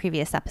this on a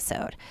previous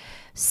episode.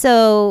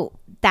 So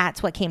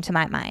that's what came to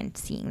my mind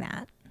seeing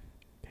that.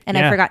 And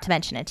I forgot to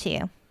mention it to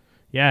you.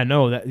 Yeah,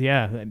 no,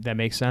 that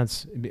makes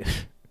sense.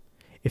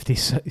 If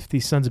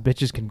these sons of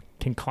bitches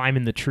can climb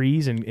in the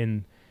trees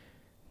and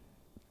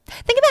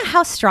think about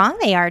how strong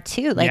they are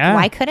too. Like,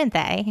 why couldn't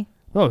they?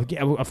 Oh,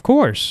 yeah, of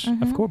course,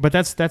 of course. But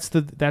that's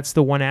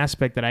the one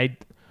aspect that I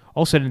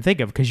also didn't think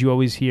of, because you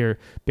always hear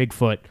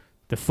Bigfoot,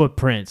 the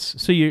footprints.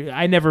 So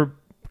I never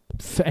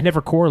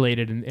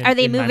correlated. Are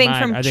they moving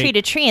from tree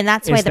to tree, and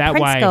that's why the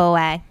prints go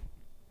away?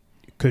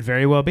 Could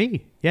very well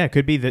be. Yeah, it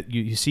could be that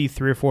you see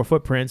 3 or 4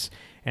 footprints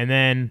and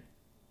then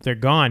they're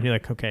gone. You're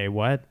like, okay,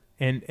 what?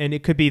 And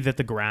it could be that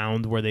the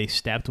ground where they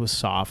stepped was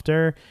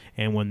softer,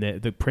 and when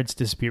the prints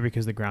disappear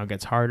because the ground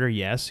gets harder,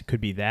 yes, it could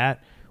be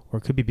that. Or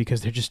it could be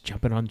because they're just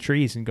jumping on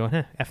trees and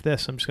going, F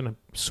this, I'm just going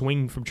to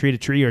swing from tree to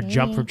tree or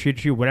jump from tree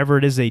to tree, whatever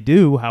it is they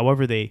do,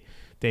 however they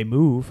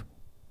move.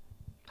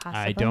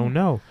 Possibly. I don't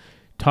know.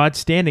 Todd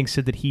Standing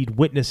said that he'd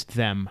witnessed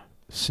them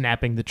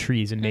snapping the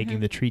trees and making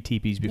the tree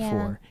teepees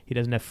before. Yeah. He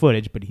doesn't have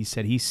footage, but he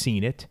said he's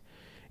seen it,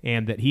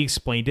 and that he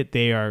explained it.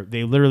 They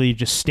literally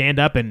just stand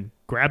up and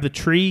grab the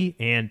tree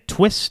and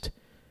twist,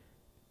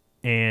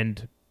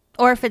 and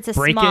or if it's a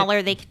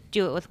smaller, they could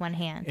do it with one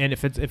hand. And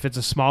if it's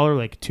a smaller,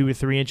 like 2 or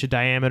 3 inch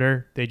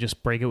diameter, they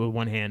just break it with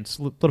one hand. It's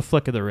a little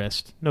flick of the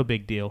wrist, no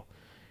big deal.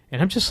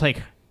 And I'm just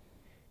like,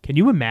 can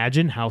you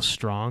imagine how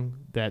strong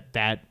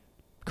that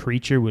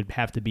creature would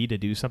have to be to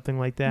do something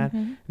like that?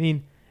 I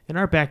mean, in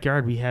our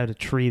backyard, we had a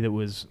tree that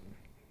was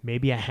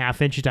maybe a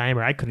 1/2 inch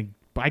diameter.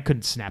 I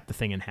couldn't snap the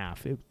thing in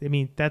half.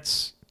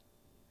 That's...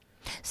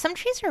 Some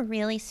trees are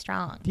really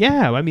strong.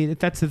 Yeah, I mean,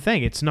 that's the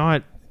thing. It's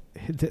not...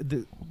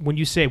 when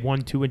you say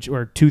 1, 2 inch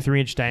or 2, 3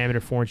 inch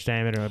diameter, 4 inch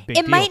diameter, a big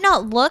deal. It might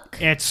not look...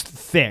 It's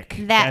thick.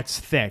 That's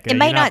thick. It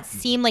might not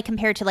seem like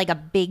compared to like a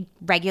big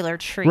regular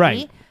tree.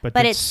 Right.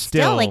 But it's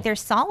still like they're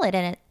solid,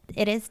 and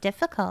it is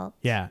difficult.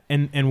 Yeah.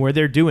 And where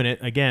they're doing it,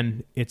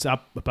 again, it's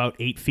up about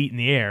 8 feet in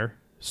the air.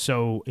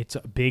 So it's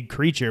a big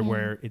creature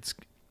where it's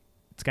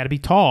got to be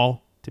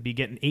tall to be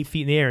getting 8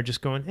 feet in the air and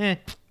just going,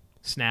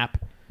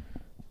 snap.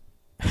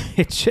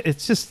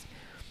 It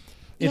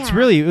was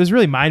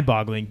really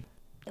mind-boggling.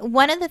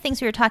 One of the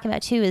things we were talking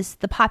about too is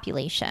the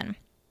population.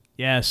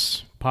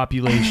 Yes,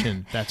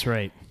 population. That's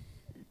right.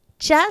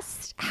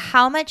 Just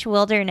how much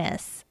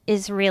wilderness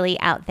is really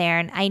out there.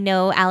 And I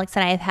know Alex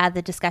and I have had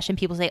the discussion.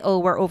 People say, oh,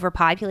 we're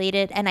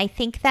overpopulated. And I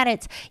think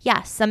that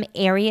some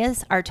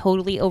areas are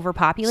totally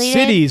overpopulated.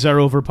 Cities are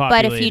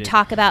overpopulated. But if you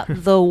talk about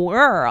the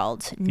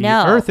world,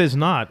 no. The earth is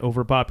not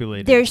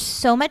overpopulated. There's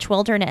so much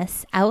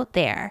wilderness out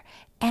there.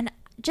 And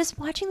just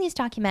watching these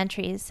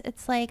documentaries,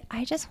 it's like,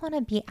 I just want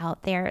to be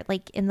out there,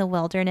 like in the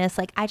wilderness.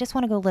 Like, I just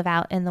want to go live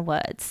out in the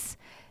woods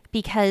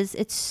because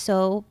it's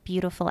so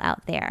beautiful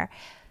out there.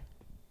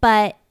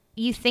 But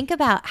you think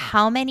about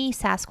how many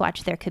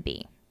Sasquatch there could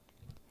be.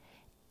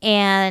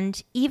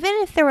 And even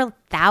if there were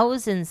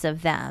thousands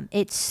of them,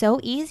 it's so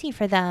easy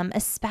for them,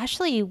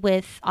 especially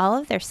with all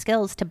of their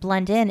skills, to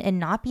blend in and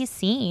not be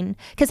seen.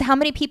 Because how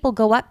many people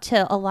go up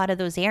to a lot of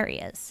those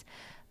areas?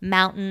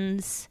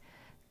 Mountains,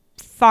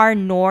 far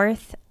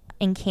north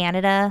in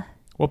Canada.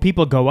 Well,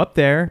 people go up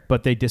there,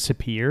 but they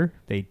disappear.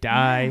 They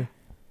die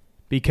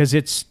because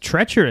it's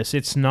treacherous.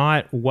 It's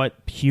not what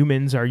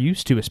humans are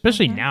used to,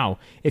 especially now.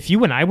 If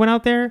you and I went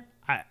out there,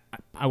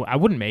 I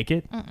wouldn't make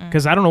it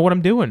because I don't know what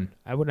I'm doing.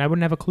 I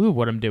wouldn't have a clue of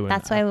what I'm doing.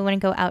 That's why we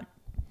wouldn't go out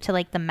to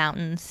like the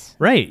mountains.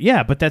 Right.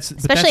 Yeah. But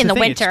especially in the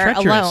winter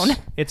alone.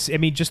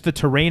 Just the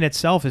terrain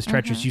itself is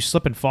treacherous. You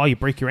slip and fall, you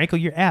break your ankle,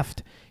 you're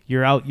effed.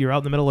 You're out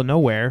in the middle of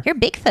nowhere. You're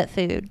Bigfoot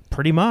food.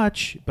 Pretty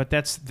much. But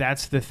that's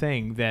the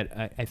thing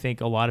that I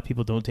think a lot of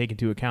people don't take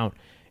into account.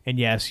 And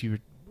yes, you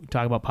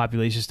talk about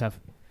population stuff.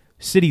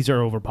 Cities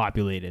are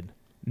overpopulated,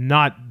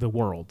 not the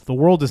world. The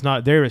world is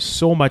not. There is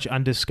so much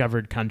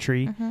undiscovered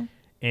country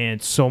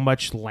and so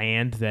much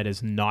land that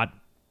has not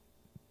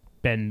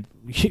been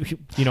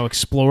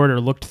explored or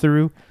looked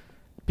through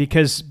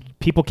because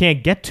people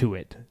can't get to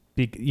it.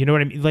 You know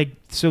what I mean? Like,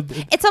 so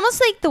it's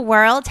almost like the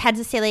world had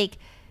to say, like,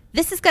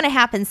 this is going to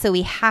happen, so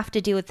we have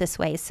to do it this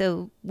way.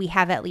 So we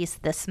have at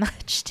least this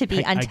much to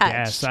be untouched. I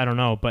guess. I don't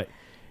know, but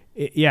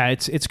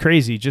it's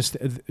crazy. Just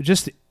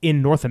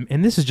in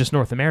and this is just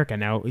North America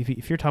now.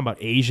 If you're talking about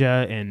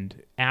Asia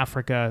and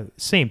Africa,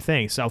 same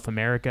thing. South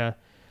America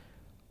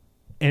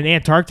and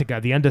Antarctica,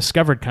 the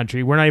undiscovered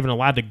country, we're not even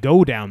allowed to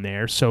go down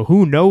there. So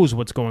who knows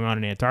what's going on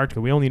in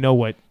Antarctica? We only know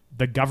what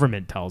the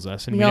government tells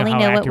us, and we know how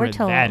accurate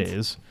that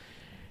is.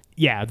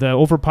 Yeah, the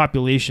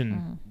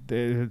overpopulation.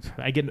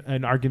 I get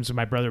in arguments with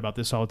my brother about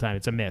this all the time.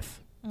 It's a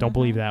myth. Don't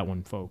believe that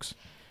one, folks.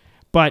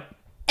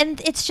 And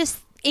it's just,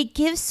 it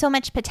gives so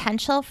much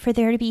potential for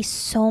there to be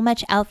so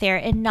much out there,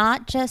 and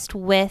not just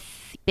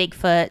with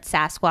Bigfoot,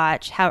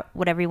 Sasquatch,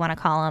 whatever you want to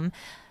call them,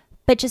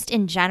 but just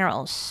in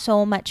general,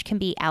 so much can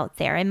be out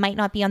there. It might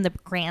not be on the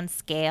grand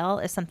scale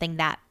of something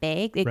that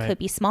big. It could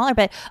be smaller.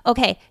 But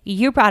okay,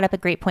 you brought up a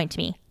great point to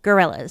me.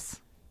 Gorillas.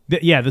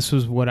 This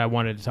was what I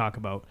wanted to talk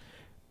about.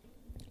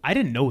 I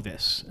didn't know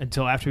this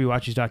until after we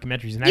watched these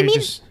documentaries. And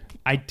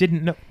I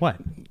didn't know. What?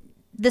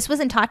 This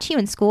wasn't taught to you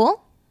in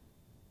school?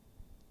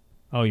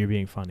 Oh, you're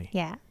being funny.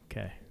 Yeah.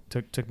 Okay.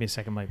 Took me a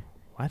second. I'm like,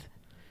 what?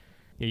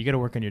 Yeah, you got to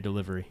work on your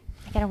delivery.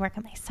 I got to work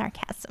on my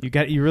sarcasm.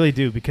 You really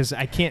do, because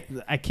I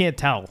can't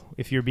tell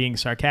if you're being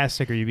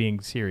sarcastic or you're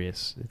being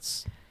serious.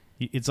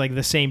 It's like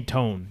the same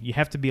tone. You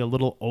have to be a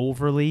little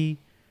overly.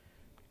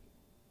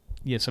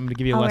 Yes, I'm going to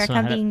give you a lesson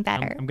on being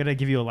better. I'm going to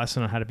give you a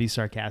lesson on how to be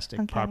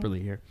sarcastic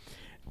properly here.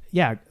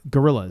 Yeah,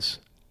 gorillas.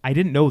 I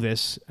didn't know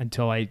this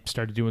until I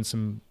started doing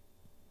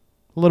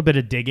a little bit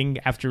of digging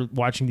after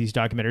watching these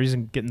documentaries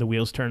and getting the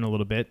wheels turning a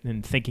little bit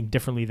and thinking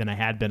differently than I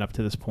had been up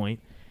to this point.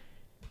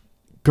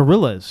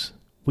 Gorillas.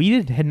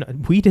 We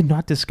did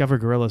not discover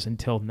gorillas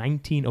until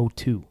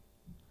 1902.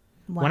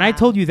 Wow. When I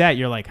told you that,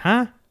 you're like,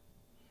 huh?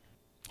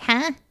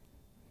 Huh?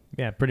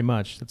 Yeah, pretty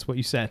much. That's what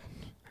you said.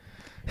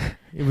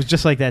 It was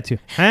just like that too.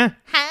 Huh?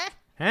 Huh?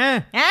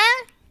 Huh?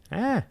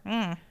 Huh?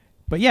 Huh?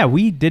 But yeah,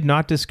 we did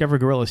not discover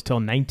gorillas till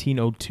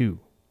 1902.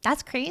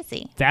 That's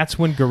crazy. That's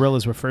when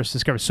gorillas were first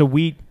discovered. So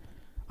we,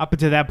 up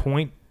until that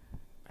point,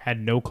 had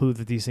no clue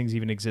that these things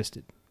even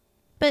existed.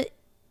 But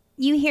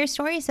you hear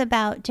stories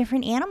about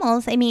different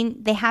animals. I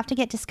mean, they have to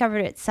get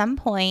discovered at some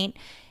point,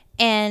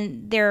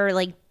 and there are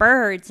like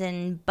birds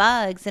and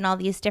bugs and all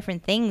these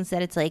different things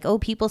that it's like, oh,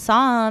 people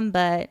saw them,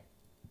 but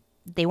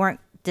they weren't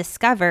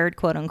discovered,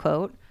 quote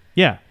unquote.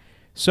 Yeah.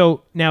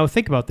 So now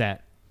think about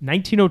that.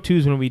 1902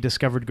 is when we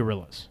discovered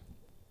gorillas.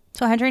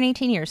 So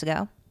 118 years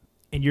ago.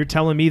 And you're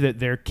telling me that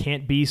there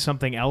can't be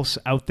something else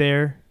out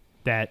there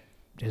that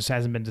just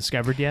hasn't been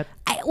discovered yet?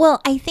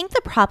 I think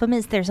the problem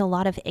is there's a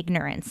lot of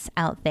ignorance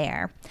out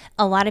there.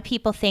 A lot of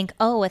people think,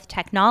 oh, with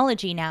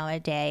technology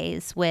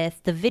nowadays,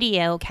 with the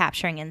video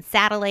capturing and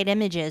satellite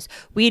images,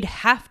 we'd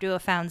have to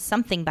have found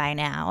something by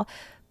now.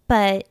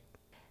 But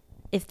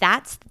if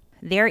that's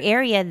their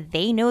area,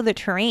 they know the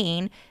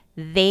terrain,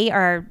 they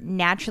are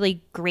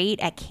naturally great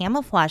at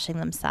camouflaging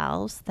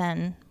themselves,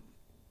 then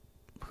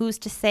who's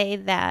to say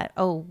that,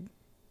 oh,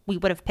 we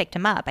would have picked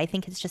him up? I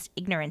think it's just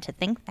ignorant to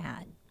think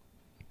that.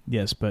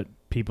 Yes, but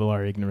people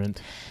are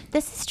ignorant.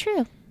 This is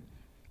true.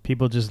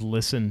 People just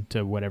listen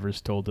to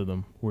whatever's told to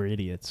them. We're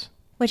idiots.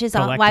 Which is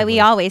why we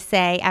always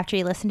say, after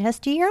you listen to us,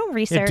 do your own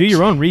research. Yeah, do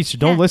your own research.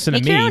 Don't listen to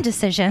me. Make your own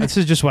decision. This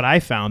is just what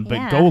I found,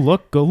 but go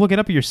look it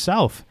up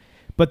yourself.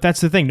 But that's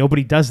the thing.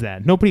 Nobody does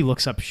that. Nobody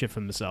looks up shit for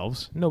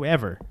themselves. No,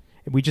 ever.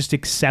 We just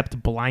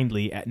accept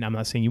blindly, and I'm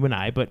not saying you and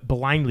I, but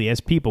blindly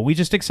as people, we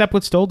just accept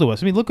what's told to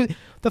us. I mean, look,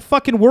 the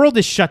fucking world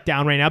is shut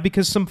down right now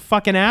because some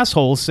fucking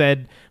asshole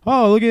said,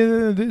 oh, look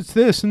at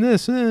this and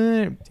this.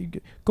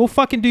 Go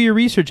fucking do your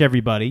research,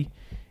 everybody.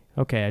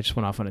 Okay, I just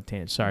went off on a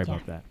tangent. Sorry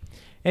about that.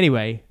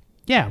 Anyway,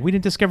 yeah, we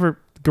didn't discover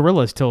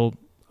gorillas till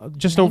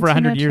just over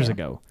 100 years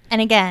ago.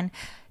 And again,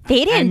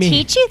 they didn't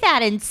teach you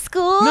that in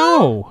school?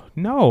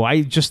 No.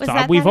 I just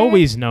thought we've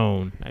always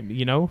known. I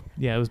mean,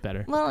 yeah, it was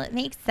better. Well, it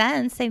makes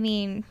sense. I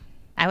mean,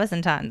 I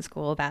wasn't taught in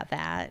school about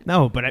that.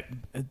 No, but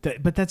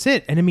that's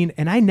it. And I mean,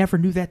 and I never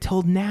knew that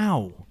till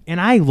now. And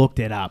I looked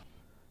it up.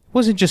 It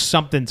wasn't just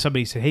something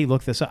somebody said, hey,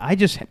 look this up. I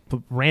just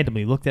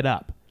randomly looked it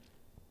up.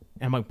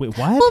 And I'm like, wait,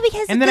 what? Well,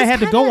 because and then I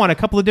had to go on a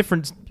couple of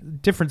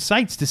different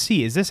sites to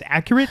see, is this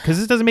accurate? Because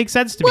this doesn't make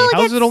sense to me.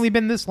 How has it only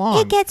been this long?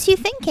 It gets you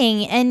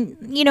thinking. And,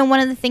 one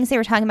of the things they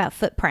were talking about,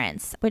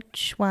 footprints.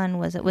 Which one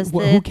was it?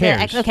 Who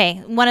cares?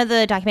 One of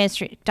the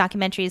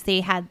documentaries,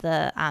 they had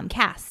the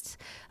casts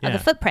of the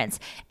footprints.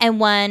 And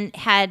one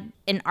had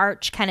an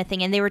arch kind of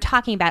thing. And they were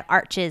talking about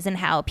arches and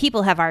how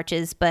people have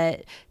arches,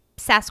 but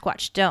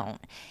Sasquatch don't.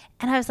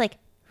 And I was like,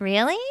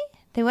 really?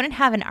 they wouldn't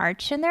have an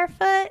arch in their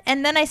foot.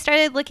 And then I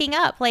started looking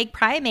up like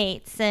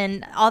primates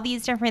and all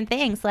these different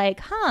things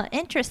like,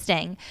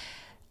 interesting.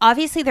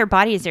 Obviously their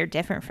bodies are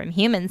different from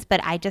humans,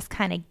 but I just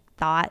kind of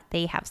thought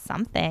they have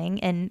something,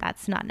 and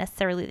that's not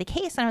necessarily the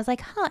case. And I was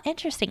like,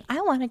 interesting. I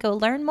want to go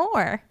learn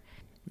more.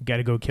 Got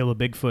to go kill a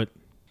Bigfoot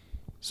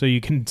so you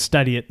can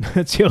study it.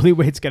 That's the only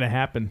way it's going to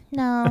happen.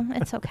 No,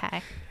 it's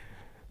okay.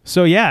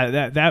 So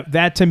yeah,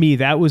 that to me,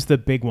 that was the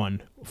big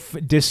one.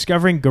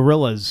 Discovering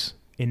gorillas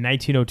in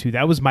 1902.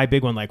 That was my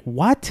big one. Like,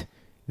 what?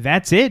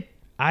 That's it?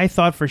 I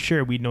thought for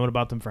sure we'd known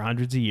about them for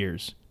hundreds of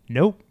years.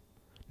 Nope.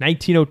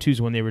 1902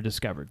 is when they were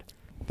discovered.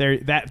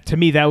 That to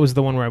me, that was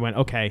the one where I went,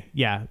 okay,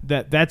 yeah,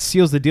 that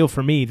seals the deal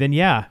for me. Then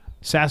yeah,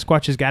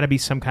 Sasquatch has got to be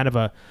some kind of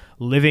a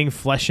living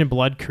flesh and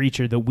blood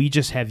creature that we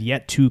just have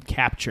yet to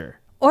capture.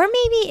 Or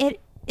maybe it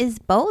is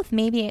both.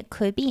 Maybe it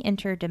could be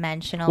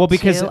interdimensional. Well,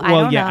 because too.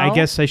 I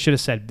guess I should have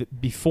said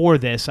before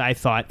this. I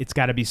thought it's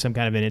got to be some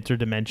kind of an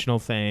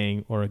interdimensional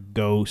thing or a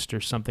ghost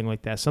or something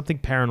like that, something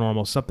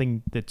paranormal,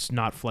 something that's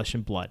not flesh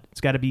and blood.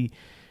 It's got to be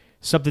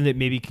something that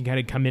maybe can kind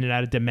of come in and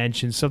out of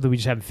dimensions, something we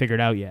just haven't figured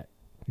out yet.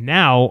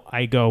 Now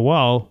I go,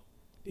 well,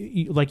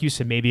 like you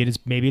said, maybe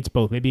it's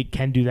both. Maybe it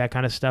can do that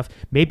kind of stuff.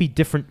 Maybe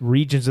different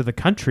regions of the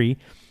country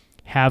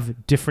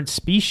have different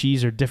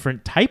species or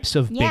different types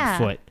of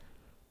Bigfoot.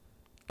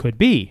 Could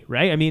be,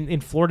 right? I mean,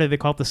 in Florida they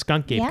call it the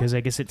skunk ape because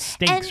I guess it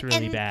stinks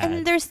really bad.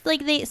 And there's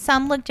like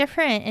some look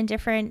different in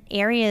different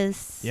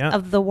areas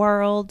of the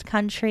world,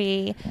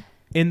 country.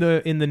 In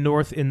the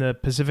north, in the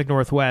Pacific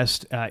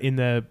Northwest, in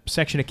the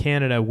section of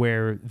Canada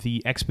where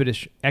the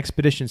Expedition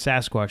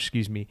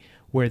Sasquatch,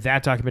 where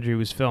that documentary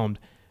was filmed,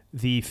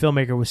 the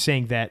filmmaker was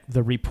saying that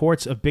the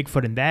reports of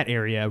Bigfoot in that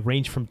area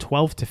range from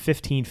 12 to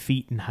 15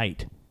 feet in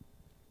height.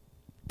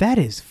 That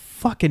is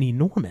fucking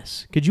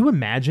enormous. Could you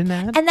imagine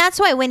that? And that's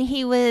why when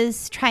he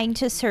was trying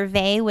to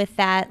survey with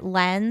that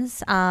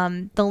lens,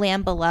 the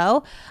land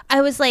below,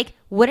 I was like,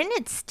 wouldn't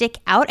it stick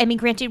out? I mean,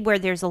 granted, where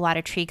there's a lot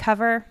of tree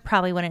cover,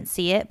 probably wouldn't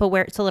see it, but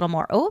where it's a little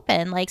more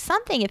open, like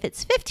something, if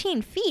it's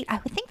 15 feet, I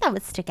would think that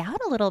would stick out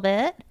a little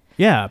bit.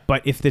 Yeah,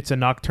 but if it's a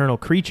nocturnal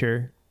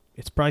creature,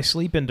 it's probably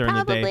sleeping during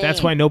the day.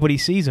 That's why nobody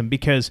sees them,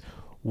 because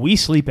we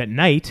sleep at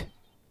night.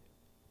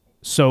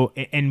 So,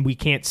 and we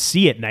can't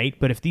see at night,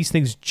 but if these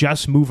things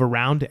just move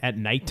around at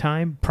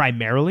nighttime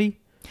primarily,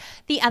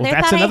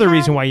 that's another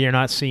reason why you're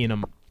not seeing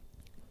them.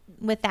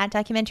 With that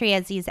documentary,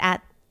 as he's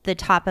at the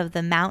top of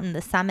the mountain,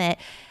 the summit,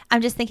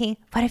 I'm just thinking,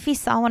 what if he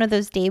saw one of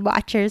those day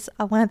watchers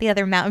on one of the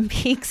other mountain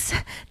peaks?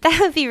 That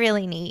would be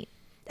really neat.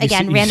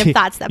 Again, random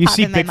thoughts that pop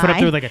in my mind. You see Bigfoot up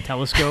there with like a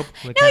telescope?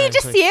 No, you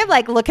just see him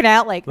like looking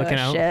out like,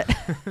 shit.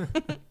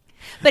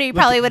 But he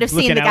probably would have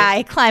seen the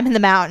guy climbing the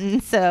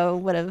mountain, so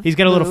would have. He's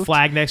got a little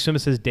flag next to him that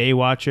says Day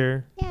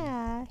Watcher.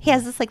 Yeah, he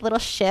has this like little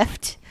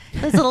shift,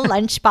 this little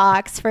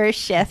lunchbox for a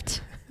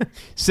shift.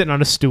 Sitting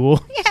on a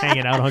stool,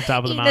 hanging out on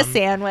top of the mountain. Eating a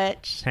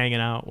sandwich. Just hanging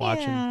out,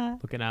 watching,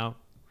 looking out.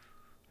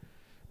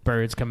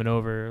 Birds coming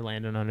over,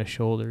 landing on his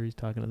shoulder. He's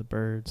talking to the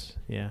birds.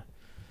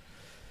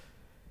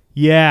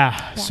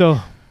 Yeah. So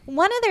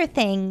one other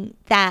thing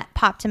that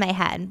popped in my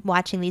head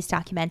watching these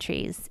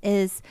documentaries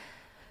is,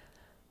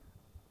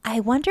 I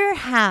wonder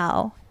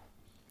how,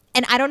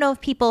 and I don't know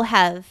if people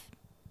have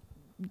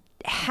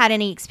had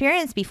any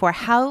experience before,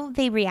 how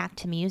they react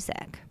to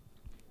music.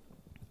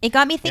 It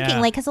got me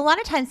thinking, because a lot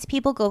of times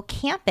people go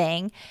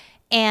camping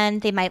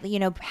and they might,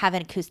 have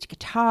an acoustic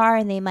guitar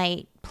and they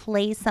might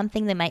play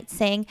something, they might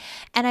sing.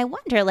 And I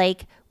wonder,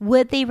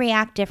 would they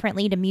react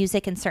differently to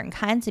music and certain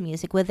kinds of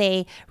music? Would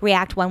they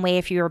react one way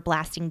if you were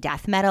blasting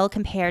death metal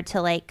compared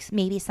to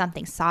maybe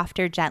something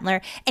softer,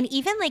 gentler? And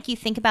even you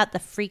think about the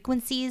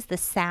frequencies, the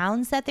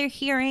sounds that they're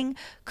hearing,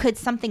 could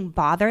something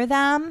bother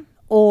them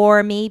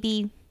or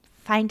maybe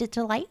find it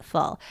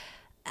delightful?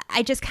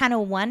 I just kind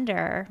of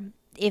wonder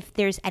if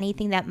there's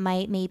anything that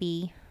might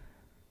maybe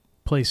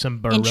play some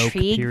Baroque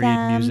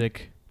period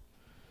music,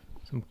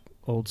 some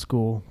old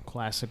school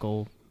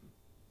classical.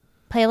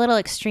 Play a little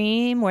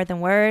extreme, more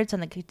than words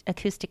on the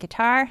acoustic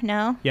guitar.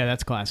 No. Yeah,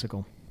 that's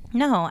classical.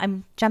 No,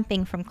 I'm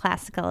jumping from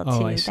classical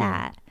to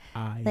that.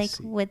 I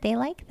see. Would they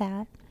like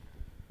that?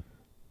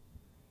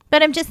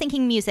 But I'm just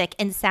thinking music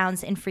and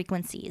sounds and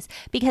frequencies,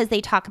 because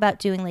they talk about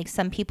doing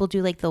some people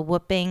do the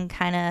whooping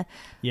kind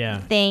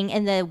of thing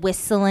and the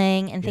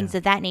whistling and things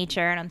of that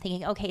nature. And I'm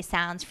thinking, okay,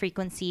 sounds,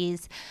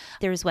 frequencies.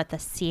 There's the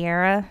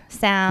Sierra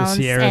sounds.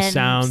 The Sierra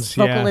sounds,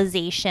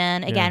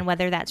 vocalization, again,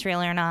 whether that's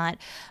real or not.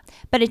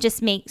 But it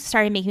just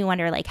started making me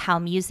wonder how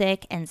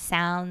music and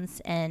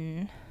sounds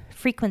and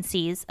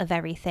frequencies of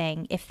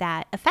everything, if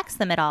that affects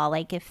them at all,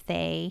 if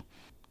they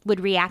would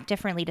react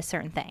differently to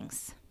certain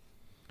things.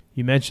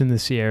 You mentioned the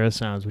Sierra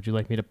sounds. Would you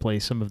like me to play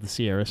some of the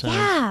Sierra sounds?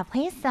 Yeah,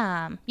 play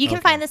some. You can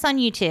find this on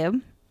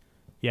YouTube.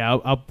 Yeah,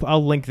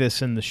 I'll link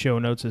this in the show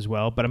notes as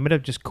well. But I'm going to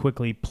just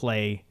quickly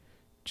play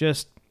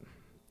just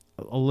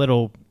a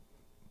little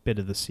bit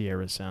of the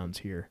Sierra sounds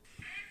here.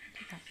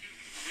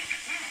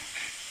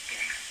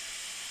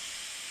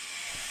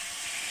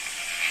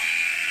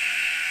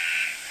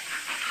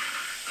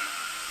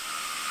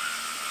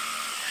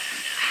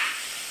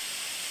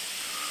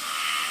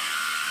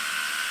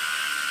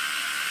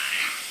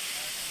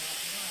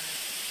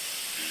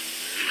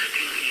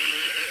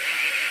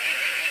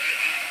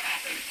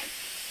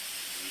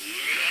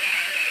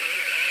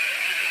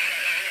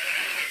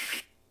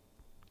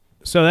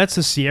 So that's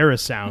the Sierra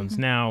sounds.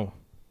 Now,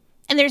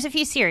 and there's a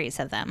few series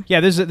of them.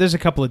 Yeah, there's a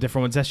couple of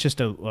different ones. That's just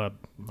a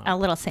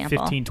little sample.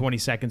 15, 20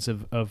 seconds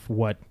of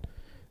what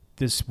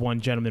this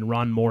one gentleman,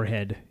 Ron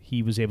Moorhead,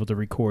 he was able to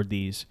record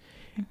these.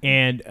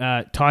 And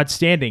Todd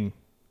Standing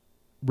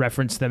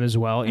referenced them as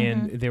well,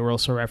 and they were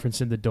also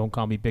referenced in the Don't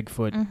Call Me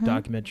Bigfoot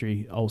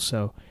documentary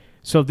also.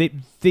 So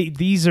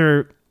these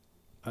are,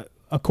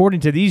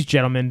 according to these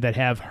gentlemen that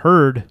have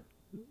heard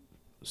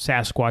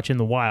Sasquatch in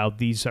the wild,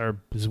 this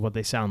is what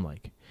they sound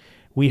like.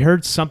 We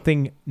heard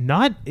something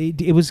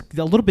it was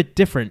a little bit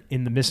different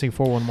in the Missing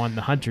 411,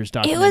 the Hunters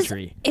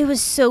documentary. It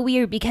was so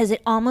weird because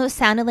it almost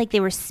sounded like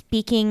they were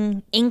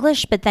speaking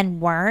English, but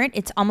then weren't.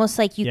 It's almost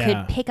like you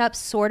could pick up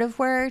sort of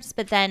words,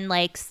 but then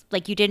like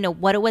you didn't know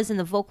what it was, and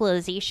the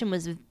vocalization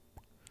was,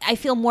 I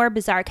feel, more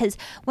bizarre because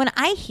when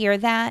I hear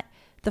that,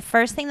 the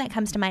first thing that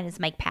comes to mind is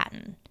Mike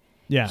Patton.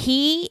 Yeah.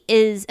 He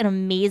is an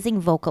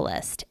amazing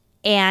vocalist.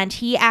 And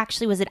he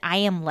actually was at I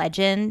Am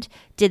Legend,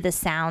 did the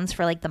sounds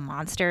for like the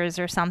monsters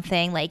or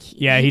something. Like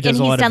he does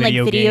a lot of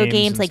video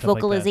games, like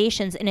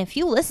vocalizations. And if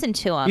you listen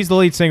to him, he's the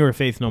lead singer of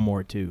Faith No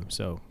More too.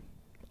 So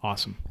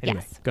awesome.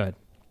 Anyway, go ahead.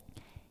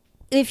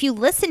 If you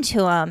listen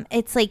to him,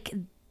 it's like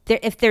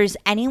if there's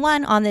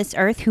anyone on this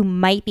earth who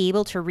might be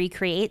able to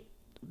recreate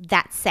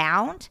that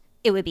sound,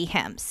 it would be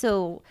him.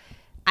 So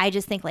I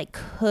just think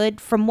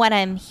from what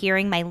I'm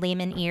hearing, my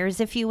layman ears,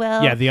 if you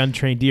will. Yeah, the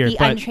untrained ear.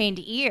 Untrained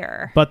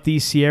ear. But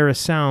these Sierra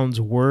sounds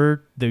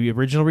the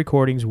original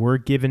recordings were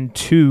given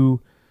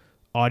to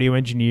audio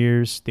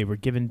engineers. They were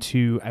given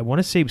to, I want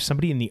to say,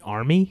 somebody in the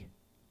Army,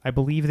 I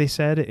believe they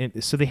said.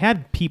 And so they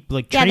had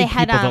people, trained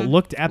people that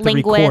looked at the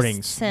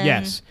recordings.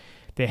 Yes.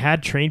 They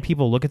had trained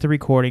people look at the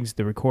recordings.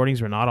 The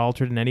recordings were not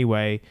altered in any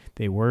way.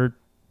 They were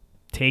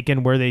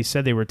taken where they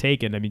said they were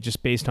taken. I mean,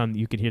 just based on,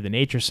 you could hear the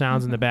nature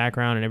sounds in the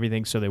background and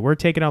everything. So they were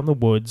taken out in the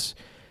woods.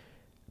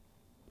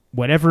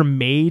 Whatever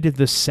made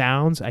the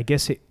sounds, I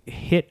guess it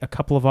hit a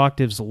couple of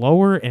octaves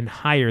lower and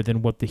higher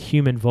than what the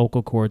human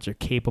vocal cords are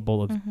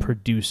capable of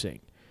producing.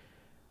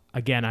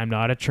 Again, I'm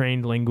not a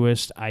trained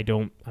linguist.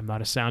 I'm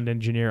not a sound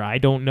engineer. I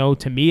don't know.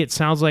 To me, it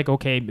sounds like,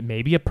 okay,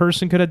 maybe a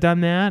person could have done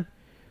that,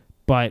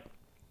 but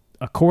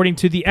according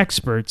to the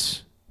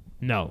experts,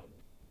 no.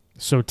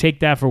 So take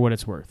that for what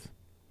it's worth.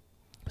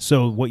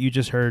 So what you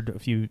just heard a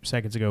few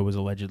seconds ago was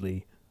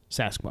allegedly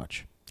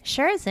Sasquatch.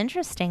 Sure is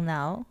interesting,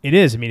 though. It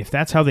is. I mean, if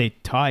that's how they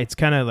talk, it's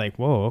kind of like,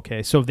 whoa,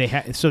 okay. So they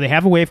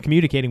have a way of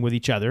communicating with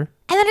each other.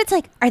 And then it's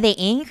like, are they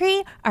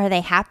angry? Are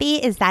they happy?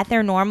 Is that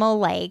their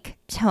normal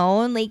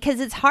tone? Because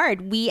it's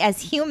hard. We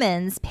as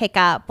humans pick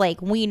up,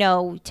 we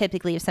know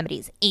typically if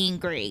somebody's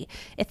angry.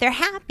 If they're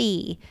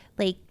happy,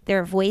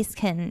 their voice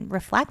can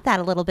reflect that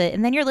a little bit.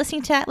 And then you're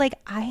listening to that,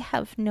 I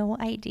have no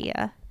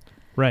idea.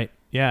 Right.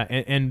 Yeah.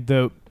 And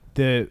the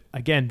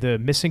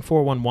Missing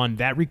 411,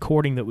 that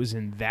recording that was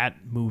in that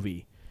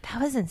movie. That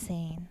was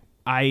insane.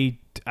 I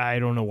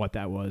don't know what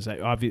that was.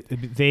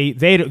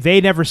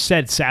 They never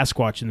said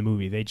Sasquatch in the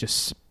movie. They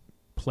just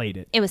played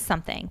it. It was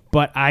something.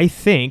 But I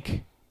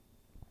think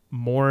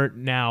more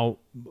now,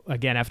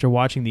 again, after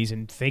watching these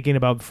and thinking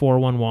about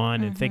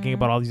 411 and thinking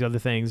about all these other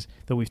things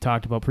that we've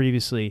talked about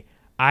previously,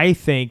 I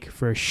think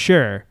for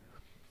sure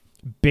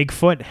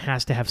Bigfoot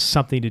has to have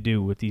something to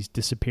do with these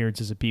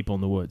disappearances of people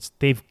in the woods.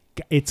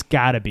 It's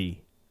got to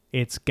be.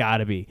 It's got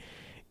to be.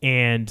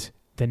 And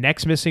the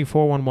next Missing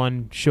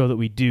 411 show that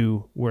we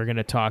do, we're going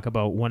to talk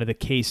about one of the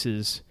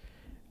cases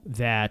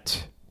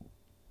that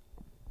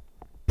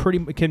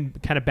can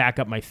kind of back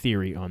up my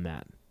theory on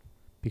that.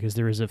 Because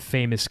there is a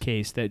famous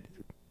case that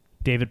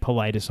David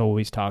Paulides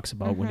always talks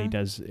about when he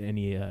does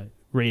any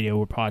radio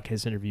or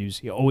podcast interviews.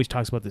 He always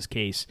talks about this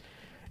case.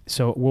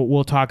 So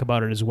we'll talk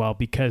about it as well,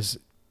 because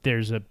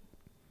there's a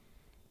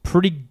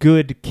pretty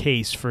good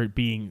case for it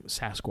being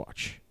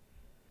Sasquatch.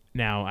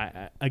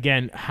 Now,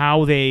 again,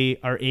 how they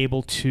are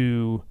able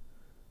to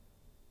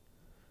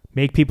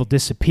make people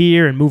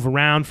disappear and move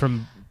around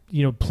from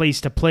place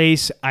to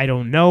place, I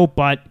don't know.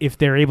 But if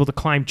they're able to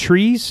climb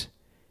trees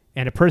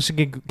and a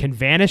person can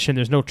vanish and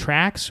there's no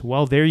tracks,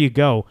 well, there you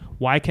go.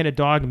 Why can a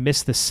dog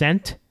miss the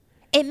scent?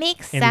 It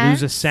makes sense. And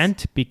lose a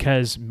scent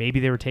because maybe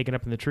they were taken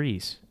up in the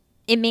trees.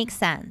 It makes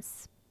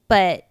sense.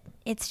 But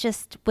it's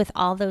just with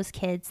all those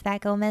kids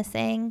that go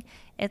missing,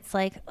 it's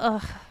like,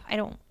 ugh, I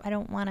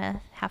don't want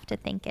to have to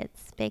think it's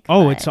Bigfoot.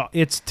 Oh,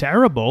 it's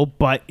terrible.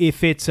 But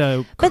if it's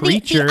a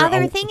creature, the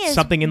other thing is,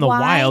 something in the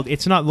wild,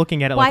 it's not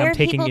looking at it like I'm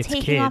taking its kid. Why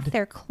are people taking off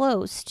their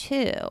clothes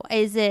too?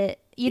 Is it,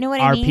 you know what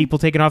I mean? Are people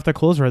taking off their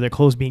clothes, or are their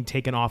clothes being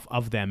taken off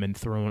of them and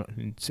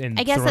thrown?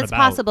 I guess that's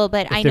possible,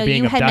 but I know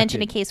you had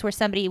mentioned a case where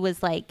somebody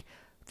was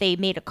they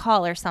made a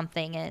call or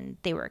something and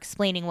they were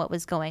explaining what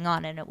was going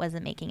on and it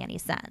wasn't making any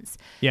sense.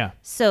 Yeah.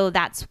 So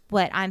that's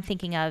what I'm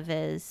thinking of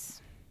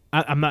is.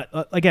 I'm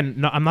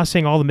not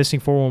saying all the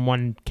Missing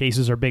 411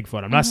 cases are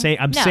Bigfoot. I'm not saying,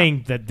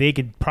 saying that they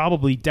could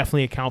probably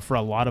definitely account for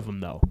a lot of them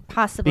though.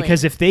 Possibly.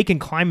 Because if they can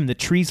climb in the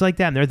trees like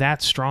that and they're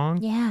that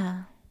strong.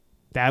 Yeah.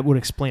 That would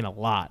explain a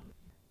lot.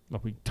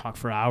 We talk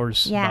for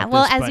hours. Yeah. About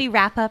well, this, as we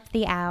wrap up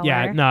the hour.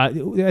 Yeah. No,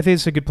 I think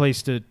it's a good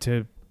place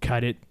to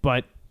cut it.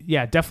 But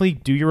definitely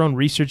do your own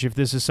research if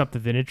this is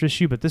something that interests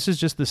you. But this is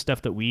just the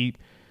stuff that we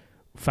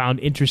found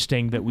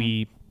interesting that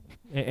we.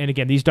 And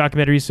again, these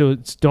documentaries. So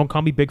it's Don't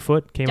Call Me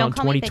Bigfoot came out in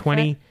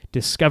 2020.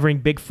 Discovering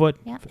Bigfoot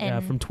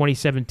from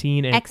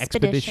 2017, and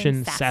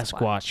Expedition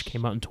Sasquatch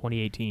came out in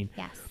 2018.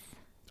 Yes.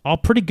 All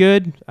pretty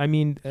good. I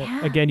mean,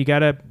 again, you got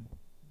to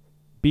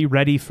be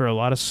ready for a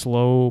lot of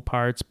slow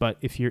parts, but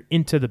if you're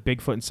into the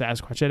Bigfoot and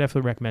Sasquatch, I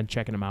definitely recommend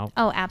checking them out.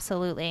 Oh,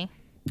 absolutely.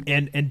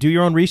 And do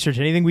your own research.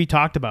 Anything we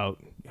talked about,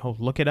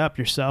 look it up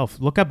yourself.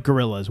 Look up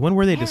gorillas. When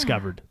were they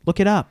discovered? Look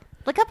it up.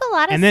 Look up a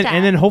lot of stuff. stuff.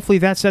 And then hopefully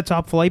that sets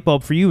off a light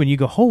bulb for you, and you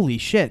go, holy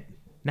shit,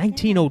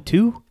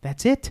 1902?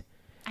 That's it?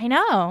 I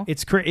know.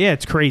 It's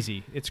it's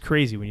crazy. It's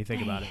crazy when you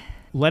think about it.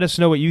 Let us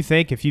know what you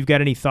think. If you've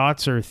got any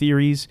thoughts or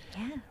theories,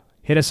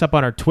 hit us up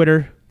on our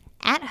Twitter.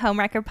 At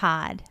Homewrecker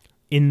Pod.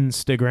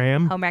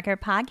 Instagram. Homewrecker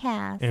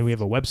Podcast. And we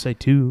have a website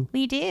too.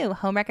 We do.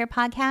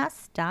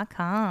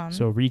 Homewreckerpodcast.com.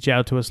 So reach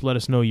out to us. Let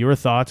us know your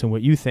thoughts and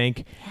what you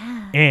think.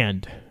 Yeah.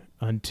 And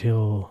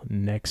until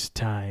next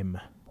time,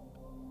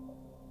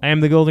 I am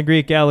the Golden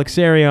Greek Alex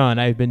Arion.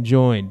 I've been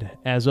joined,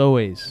 as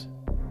always,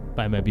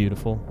 by my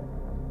beautiful,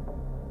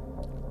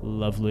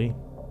 lovely,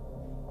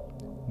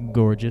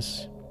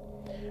 gorgeous,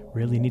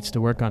 really needs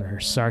to work on her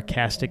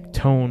sarcastic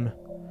tone,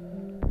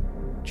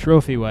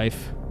 trophy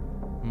wife,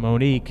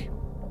 Monique.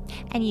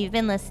 And you've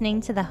been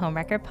listening to the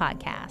Homewrecker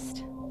Podcast.